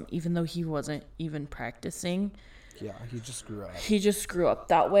Muslim, even though he wasn't even practicing. Yeah, he just grew up. He just grew up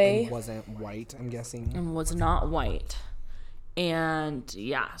that way. And wasn't white, I'm guessing. And was not white. And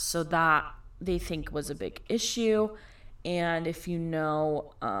yeah, so that they think was a big issue. And if you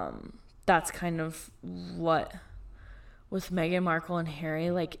know, that's kind of what with Meghan Markle and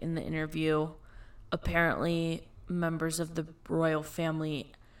Harry, like in the interview, apparently members of the royal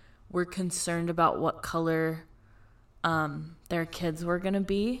family were concerned about what color their kids were going to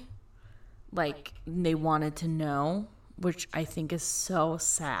be. Like, they wanted to know, which I think is so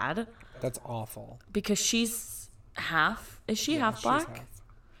sad. That's awful. Because she's half. Is she half she's black? half.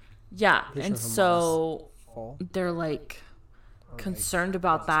 Yeah. Pretty And sure her so Full. they're like concerned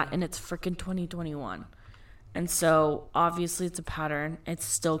about that, and it's freaking 2021. And so obviously it's a pattern. It's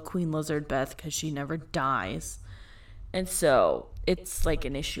still Queen Lizard Beth because she never dies. And so it's like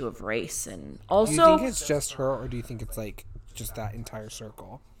an issue of race. And also, Do you think it's just her, or do you think it's like just that entire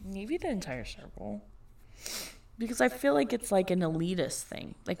circle? maybe the entire circle. Because I feel like it's like an elitist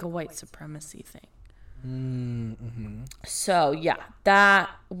thing, like a white supremacy thing. Mm-hmm. So yeah, that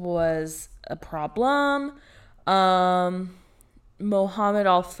was a problem. Mohammed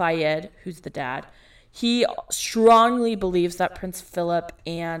Al Fayed, who's the dad, he strongly believes that Prince Philip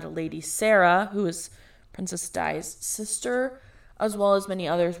and Lady Sarah, who is Princess Di's sister, as well as many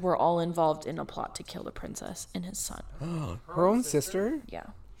others, were all involved in a plot to kill the princess and his son. Her own sister? Yeah.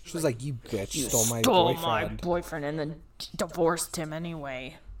 She was like, you bitch, You stole my stole boyfriend. my boyfriend and then divorced him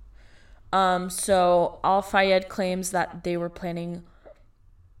anyway. So Al Fayed claims that they were planning,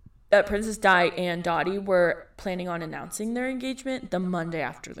 that Princess Di and Dottie were planning on announcing their engagement the Monday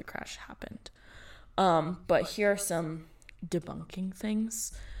after the crash happened. But here are some debunking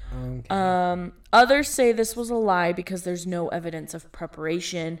things. Okay. Others say this was a lie because there's no evidence of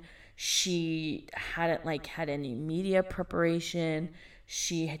preparation. She hadn't had any media preparation.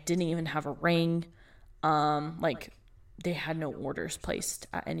 She didn't even have a ring. They had no orders placed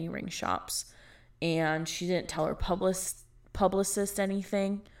at any ring shops. And she didn't tell her publicist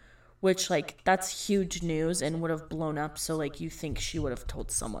anything, which that's huge news and would have blown up. So you think she would have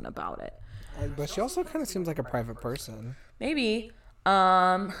told someone about it. But she also kind of seems like a private person. Maybe.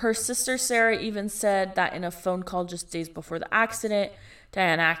 Her sister Sarah even said that in a phone call just days before the accident,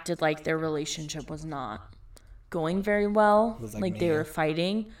 Diana acted like their relationship was not going very well. Was Like me. they were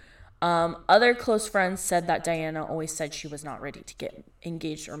fighting. Other close friends said that Diana always said she was not ready to get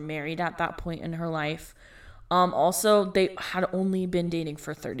engaged or married at that point in her life. Also, they had only been dating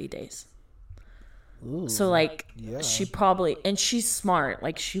for 30 days. Ooh, So yeah. she probably, and she's smart.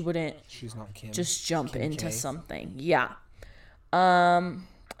 She wouldn't She's not Kim. just jump Kim into K. something. Yeah.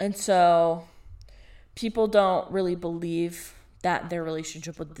 And so people don't really believe that their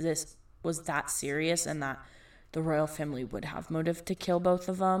relationship with this was that serious and that the royal family would have motive to kill both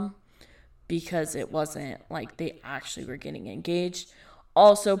of them because it wasn't like they actually were getting engaged.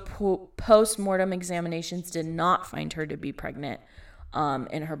 Also, post-mortem examinations did not find her to be pregnant,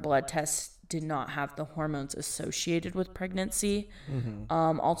 and her blood tests did not have the hormones associated with pregnancy.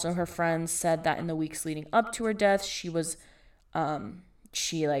 Also, her friends said that in the weeks leading up to her death, she was,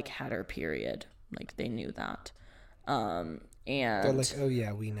 she had her period. They knew that. And They're like, oh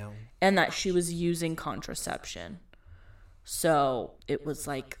yeah, we know. and that she was using contraception. So it was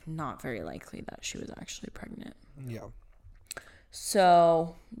not very likely that she was actually pregnant. Yeah.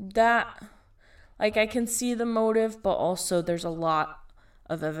 So that, I can see the motive, but also there's a lot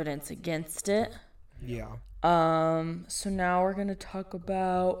of evidence against it. Yeah. So now we're gonna talk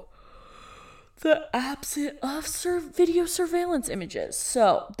about the absence of video surveillance images.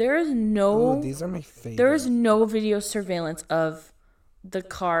 So there is no. Ooh, these are my favorite. There is no video surveillance of the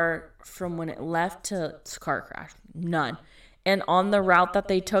car from when it left to its car crash. None. And on the route that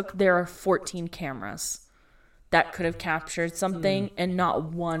they took, there are 14 cameras that could have captured something and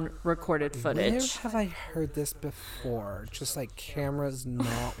not one recorded footage. Where have I heard this before? Just like cameras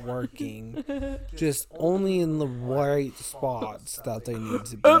not working. Just only in the right spots that they need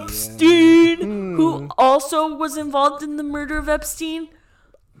to be Epstein, who also was involved in the murder of Epstein.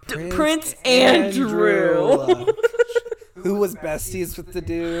 Prince Andrew. Who was besties with the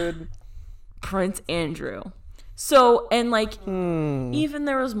dude? Prince Andrew. So, and like, even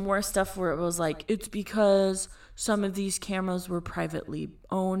there was more stuff where it was like, it's because some of these cameras were privately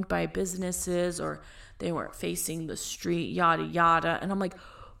owned by businesses or they weren't facing the street, yada, yada. And I'm like,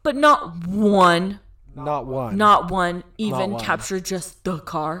 but not one even captured just the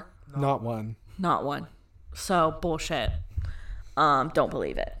car. Not one. So, bullshit. Don't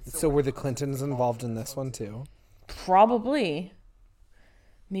believe it. So were the Clintons involved in this one too? Probably.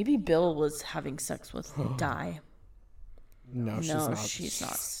 Maybe Bill was having sex with Di. No, she's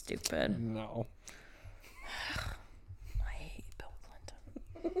not stupid. No. I hate Bill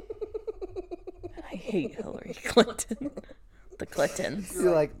Clinton. I hate Hillary Clinton. The Clintons.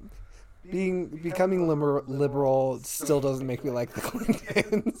 You're like, becoming liberal still doesn't make me like the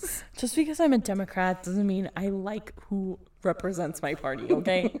Clintons. Just because I'm a Democrat doesn't mean I like who represents my party,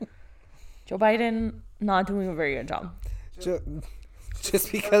 okay? Joe Biden, not doing a very good job.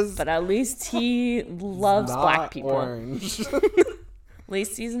 Just because. But at least he loves black people. Orange. At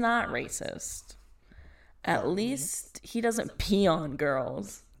least he's not racist. At least he doesn't pee on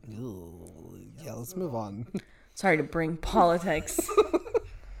girls. Yeah, let's move on. Sorry to bring politics.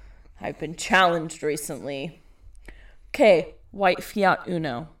 I've been challenged recently. Okay, white Fiat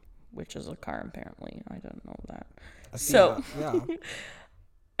Uno, which is a car apparently. I don't know that. Yeah.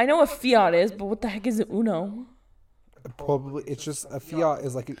 I know what Fiat is, but what the heck is an Uno? Probably it's just a Fiat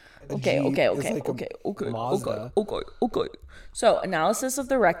is like a Okay. So, analysis of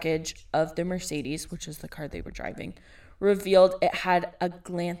the wreckage of the Mercedes, which is the car they were driving, revealed it had a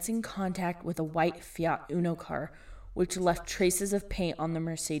glancing contact with a white Fiat Uno car, which left traces of paint on the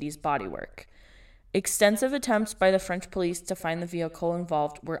Mercedes bodywork. Extensive attempts by the French police to find the vehicle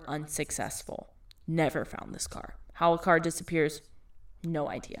involved were unsuccessful. Never found this car. How a car disappears, no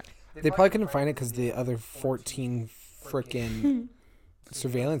idea. They probably couldn't find it because the other 14 freaking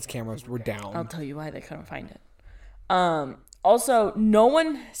surveillance cameras were down. I'll tell you why they couldn't find it. Also, no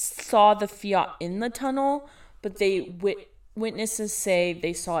one saw the Fiat in the tunnel, but witnesses say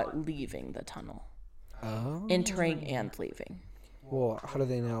they saw it leaving the tunnel. Oh. Entering and leaving. Well, how do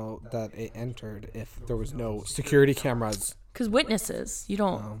they know that it entered if there was no security cameras? Because witnesses. You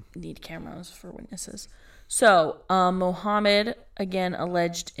don't need cameras for witnesses. So, Mohammed, again,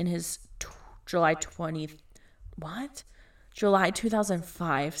 alleged in his July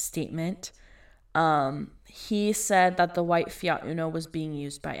 2005 statement, he said that the white Fiat Uno was being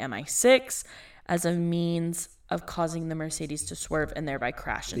used by MI6 as a means of causing the Mercedes to swerve and thereby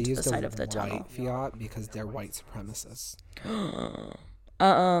crash into the side of the tunnel. White Fiat because they're white supremacists.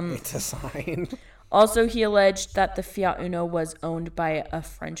 It's a sign. Also, he alleged that the Fiat Uno was owned by a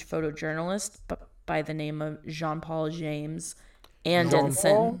French photojournalist by the name of Jean-Paul James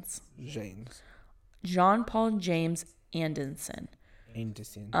Anderson. Jean-Paul James Anderson.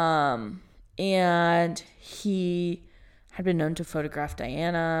 And he had been known to photograph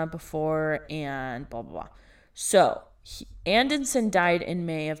Diana before and blah, blah, blah. So, Anderson died in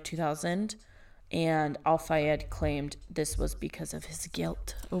May of 2000, and Al-Fayed claimed this was because of his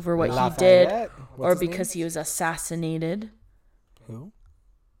guilt over what he did, or because he was assassinated. Who?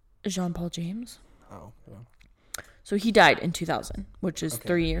 Jean-Paul James. Oh, yeah. So he died in 2000, which is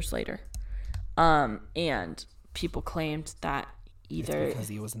 3 years later. And people claimed that either it's because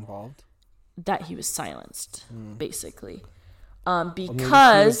he was involved, that he was silenced, basically. Because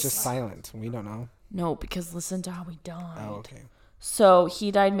he was just silent. We don't know. No, because listen to how he died. Oh, okay. So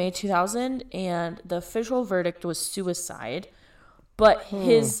he died May 2000, and the official verdict was suicide. But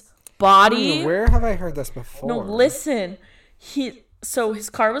his body. Where have I heard this before? No, listen. So his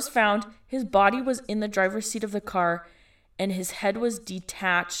car was found. His body was in the driver's seat of the car, and his head was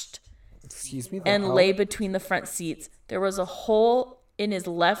detached. Excuse me. And lay between the front seats. There was a hole in his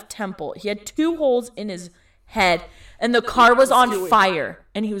left temple. He had 2 holes in his head, and the car was on fire,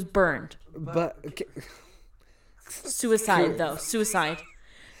 and he was burned. But Suicide, though. Suicide.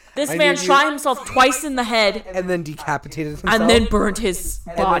 This I man knew you- shot himself twice in the head and then decapitated himself. and then burned his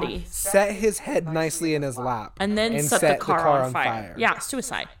and then body. set his head nicely in his lap. And then set the car on fire. Yeah,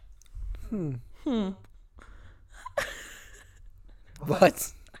 suicide.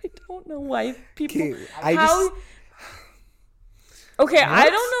 What? I don't know why people. Okay, I how? just- Okay, I What?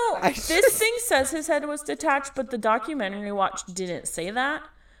 don't know. I This just- thing says his head was detached, but the documentary I watched didn't say that.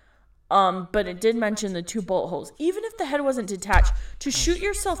 But it did mention the 2 bullet holes. Even if the head wasn't detached, to shoot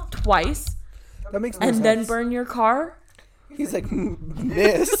yourself twice That makes no and sense. then burn your car? He's like,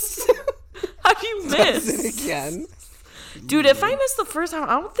 miss. How do you Does it miss? again. Dude, if I missed the first time,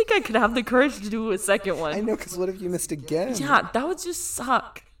 I don't think I could have the courage to do a second one. I know, because what if you missed again? Yeah, that would just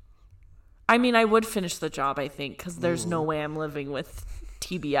suck. I mean, I would finish the job, I think, because there's no way I'm living with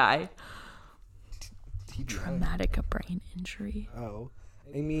TBI. Traumatic brain injury. Oh,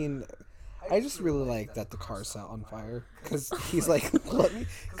 I mean, I just really like that the car set on fire because he's like, let me,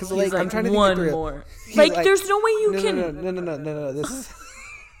 because He's like, like, I'm trying to one think it through. more. He's Like, there's no way you no, can. No.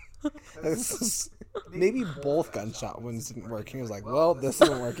 This is maybe both gunshot wounds didn't work. He was like, well, this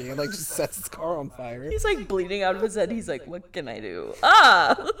isn't working, and like just sets his car on fire. He's like bleeding out of his head. He's like, what can I do?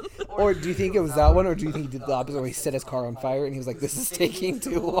 Ah! Or do you think it was that one, or do you think he did the opposite, where he set his car on fire and he was like, this is taking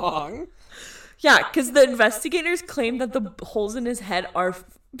too long? Yeah, because the investigators claim that the holes in his head are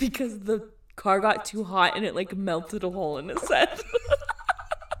because the car got too hot and it like melted a hole in his head.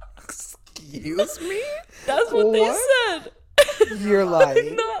 Excuse me? That's what they What? said. You're lying.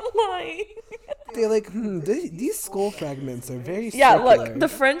 I'm not lying. They're like, these skull fragments are very Yeah, circular. look, the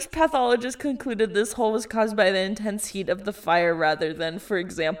French pathologist concluded this hole was caused by the intense heat of the fire rather than, for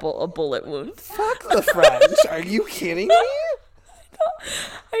example, a bullet wound. Fuck the French. Are you kidding me?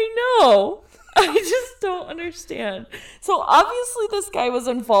 I know. I just don't understand. So obviously this guy was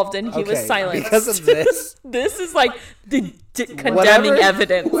involved and he was Okay, silenced. because of this. This is like the condemning Whatever-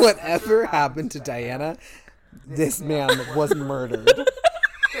 evidence. Whatever happened to Diana, this man was murdered.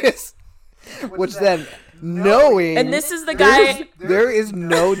 Which then, knowing, And this is the guy- there is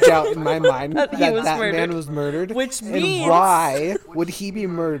no doubt in my mind That that he was man murdered. was murdered. Which and means- why would he be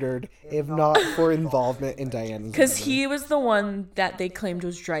murdered if not for involvement in Diana's Because murder? he was the one that they claimed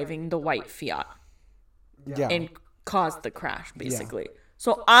was driving the white Fiat yeah. and caused the crash, basically.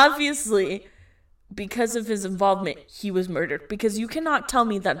 So obviously, because of his involvement, he was murdered. Because you cannot tell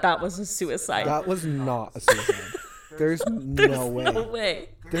me that that was a suicide. That was not a suicide. There's no way. No way.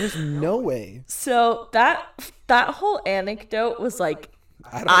 There's no way. So that whole anecdote was like,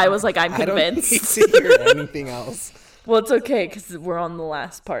 I was like, I'm I don't need convinced. to hear anything else. Well, it's okay because we're on the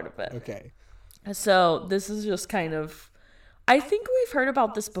last part of it. Okay. So this is just kind of, I think we've heard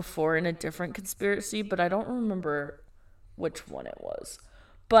about this before in a different conspiracy, but I don't remember which one it was.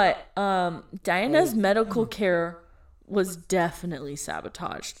 But Diana's medical care was definitely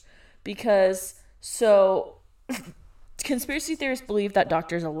sabotaged because conspiracy theorists believe that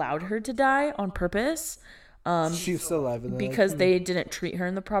doctors allowed her to die on purpose She's still alive. And they're because they didn't treat her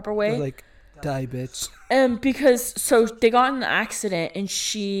in the proper way. like, die, bitch. And because, so they got in an accident and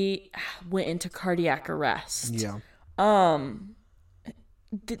she went into cardiac arrest. Yeah.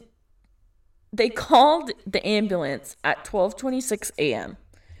 They called the ambulance at 12:26 a.m.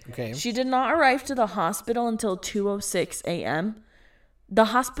 Okay. She did not arrive to the hospital until 2:06 a.m. The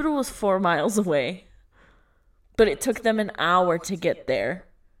hospital was 4 miles away, but it took them an hour to get there.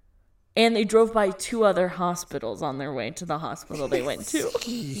 And they drove by 2 other hospitals on their way to the hospital they went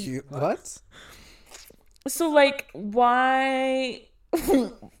to. What? So, like, why?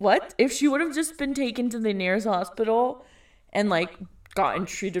 What? If she would have just been taken to the nearest hospital and, like, gotten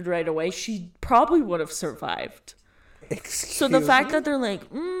treated right away, she probably would have survived. So the fact that they're like,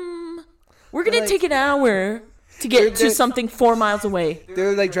 we're going to Like- take an hour to get to they're- something 4 miles away.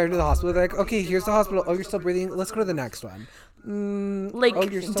 they're like driving to the hospital. They're like, okay, here's the hospital. Oh, you're still breathing. Let's go to the next one. Like, Oh,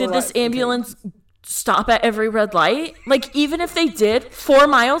 you're still did this alive. Okay. ambulance stop at every red light? Like, even if they did, 4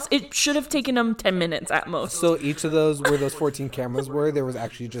 miles, it should have taken them 10 minutes at most. So each of those, where those 14 cameras were, there was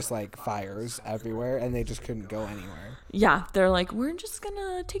actually just like fires everywhere, and they just couldn't go anywhere. Yeah, they're like, we're just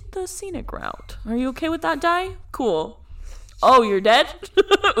gonna take the scenic route. Are you okay with that, Di? Cool. Oh, you're dead?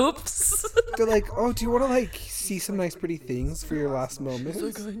 Oops. They're like, oh, do you want to like see some nice, pretty things for your last moments?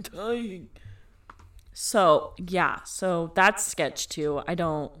 I'm dying. So, yeah, so that's sketch too. I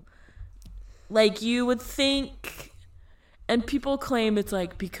don't, like, you would think, and people claim it's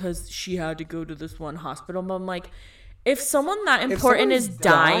like because she had to go to this one hospital, but I'm like, if someone that If important is someone's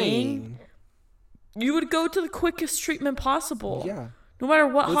dying, you would go to the quickest treatment possible. yeah. No matter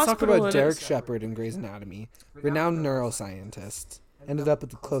what Let's talk hospital about it Derek is. Shepard in Grey's Anatomy, renowned neuroscientist, ended up at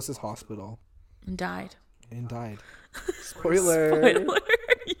the closest hospital And died. and died. Spoiler. Spoiler.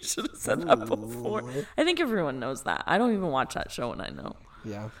 Should have said that before. Ooh. I think everyone knows that. I don't even watch that show and I know.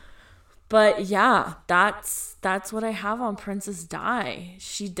 Yeah. But yeah, that's what I have on Princess Di.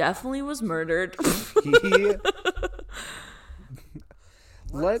 She definitely was murdered.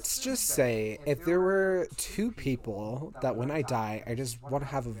 Let's just say, if there were two people that when I die, I just want to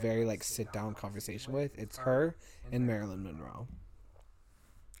have a very like sit down conversation with, it's her and Marilyn Monroe.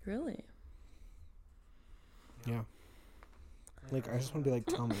 Really? Yeah. Like, I just want to be like,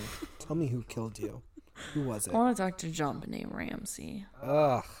 tell me who killed you. Who was it? I want to talk to JonBenet Ramsey.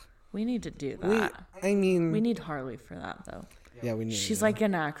 Ugh. We need to do that. I mean, We need Harley for that though. yeah, we need. She's like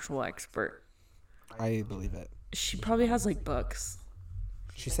an actual expert. I believe it. She probably has like books.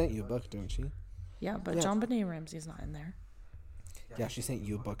 She sent you a book, didn't she? Yeah, but Yeah. JonBenet Ramsey's not in there. Yeah, she sent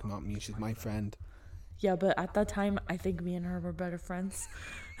you a book, not me. She's my friend. Yeah, but at that time, I think me and her were better friends.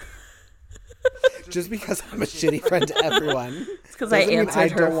 Just because I'm a shitty friend to everyone. It's because I doesn't mean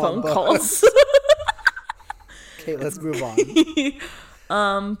answered her don't want phone books. calls. Okay, let's move on.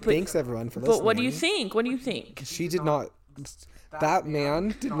 But, Thanks everyone for listening. but what do you think? What do you think? She did not. That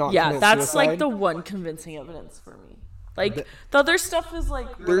man did not. Yeah, commit that's like suicide. the one convincing evidence for me. Like, the other stuff is like...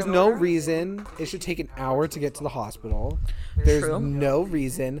 There's no reason it should take an hour to get to the hospital. There's True. no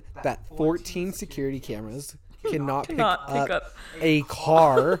reason that 14 security cameras cannot pick Cannot pick up up. a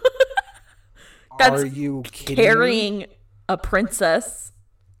car. That's Are you kidding me? carrying a princess.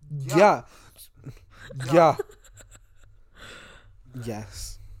 Yeah. Yeah.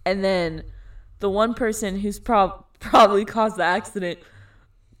 Yes. And then the one person who's probably caused the accident,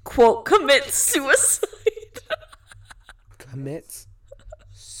 quote, commits suicide Commits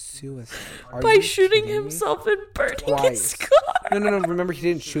suicide. Are by you shooting kidding me? himself and burning his Twice. car. No. Remember, he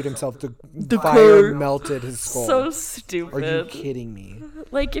didn't shoot himself. The car- fire melted his skull. So Are you stupid. kidding me?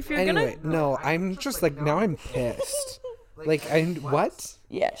 Like, if you're Anyway, gonna... no, I'm just like, now I'm pissed. Like, what?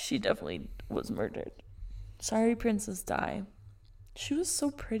 Yeah, she definitely was murdered. Sorry, Princess Di. She was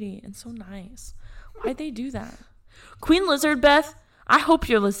so pretty and so nice. Why'd they do that? Queen Lizard Beth, I hope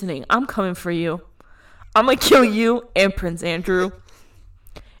you're listening. I'm coming for you. I'm gonna kill you and Prince Andrew.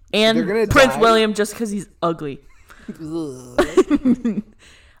 They're And gonna Prince die? William just because he's ugly.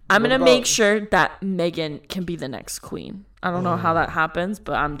 I'm gonna make sure that Meghan can be the next queen. I don't know how that happens,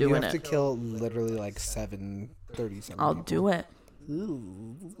 but I'm You doing have to it. kill literally like 737. I'll do it.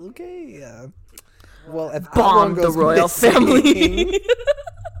 Ooh, okay. Yeah. Well, if Bomb Avalon the goes royal missing, family.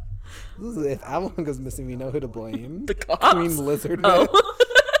 if Avalon goes missing, we know who to blame. The cops. Queen Lizard. Oh,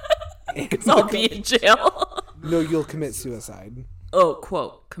 And- because I'll be in jail. No, you'll commit suicide. Oh,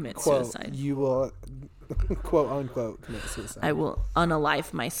 quote, commit Quote, suicide. you will, quote unquote, commit suicide. I will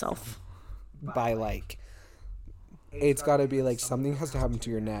unalive myself. By like, it's got to be like something has to happen to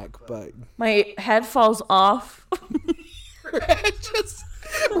your neck, but My head falls off. it just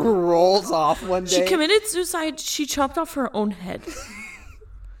rolls off one day. She committed suicide. She chopped off her own head.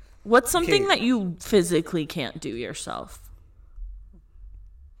 What's something Okay. that you physically can't do yourself?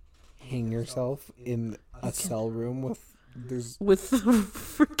 Hang yourself in a cell room there's With the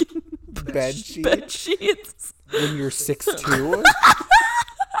freaking bed sheet bed sheets when you're 6'2",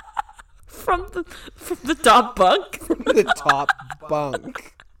 from the top bunk. the top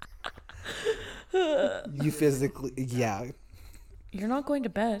bunk. You physically, yeah. You're not going to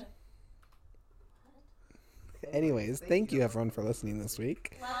bed. Anyways, thank you everyone for listening this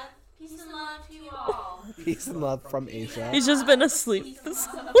week. Love, peace and love to you all. Peace and love from Asia. He's just been asleep this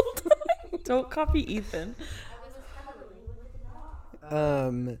whole time. Don't copy Ethan.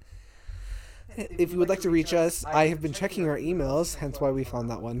 If you would like to reach us, I have been checking our emails, hence why we found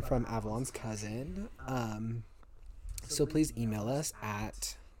that one from Avalon's cousin. So please email us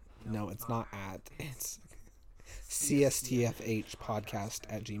at, no, it's not at, it's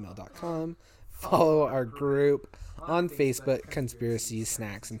cstfhpodcast@gmail.com. Follow our group on Facebook, Conspiracies,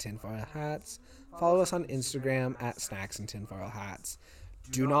 Snacks, and Tinfoil Hats. Follow us on Instagram at Snacks and Tinfoil Hats.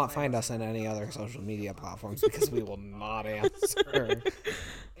 Do not find us on any other social media platforms because we will not answer.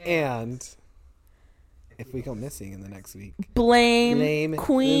 And if we go missing in the next week, Blame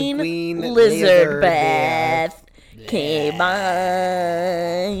Queen Lizard Lizard Beth. Okay, bye.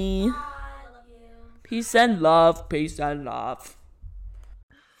 I love you. Peace and love. Peace and love.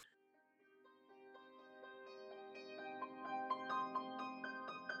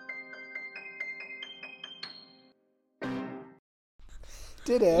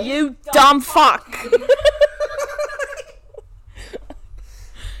 did it? You dumb fuck.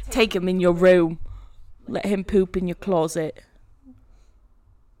 Take him in your room. Let him poop in your closet.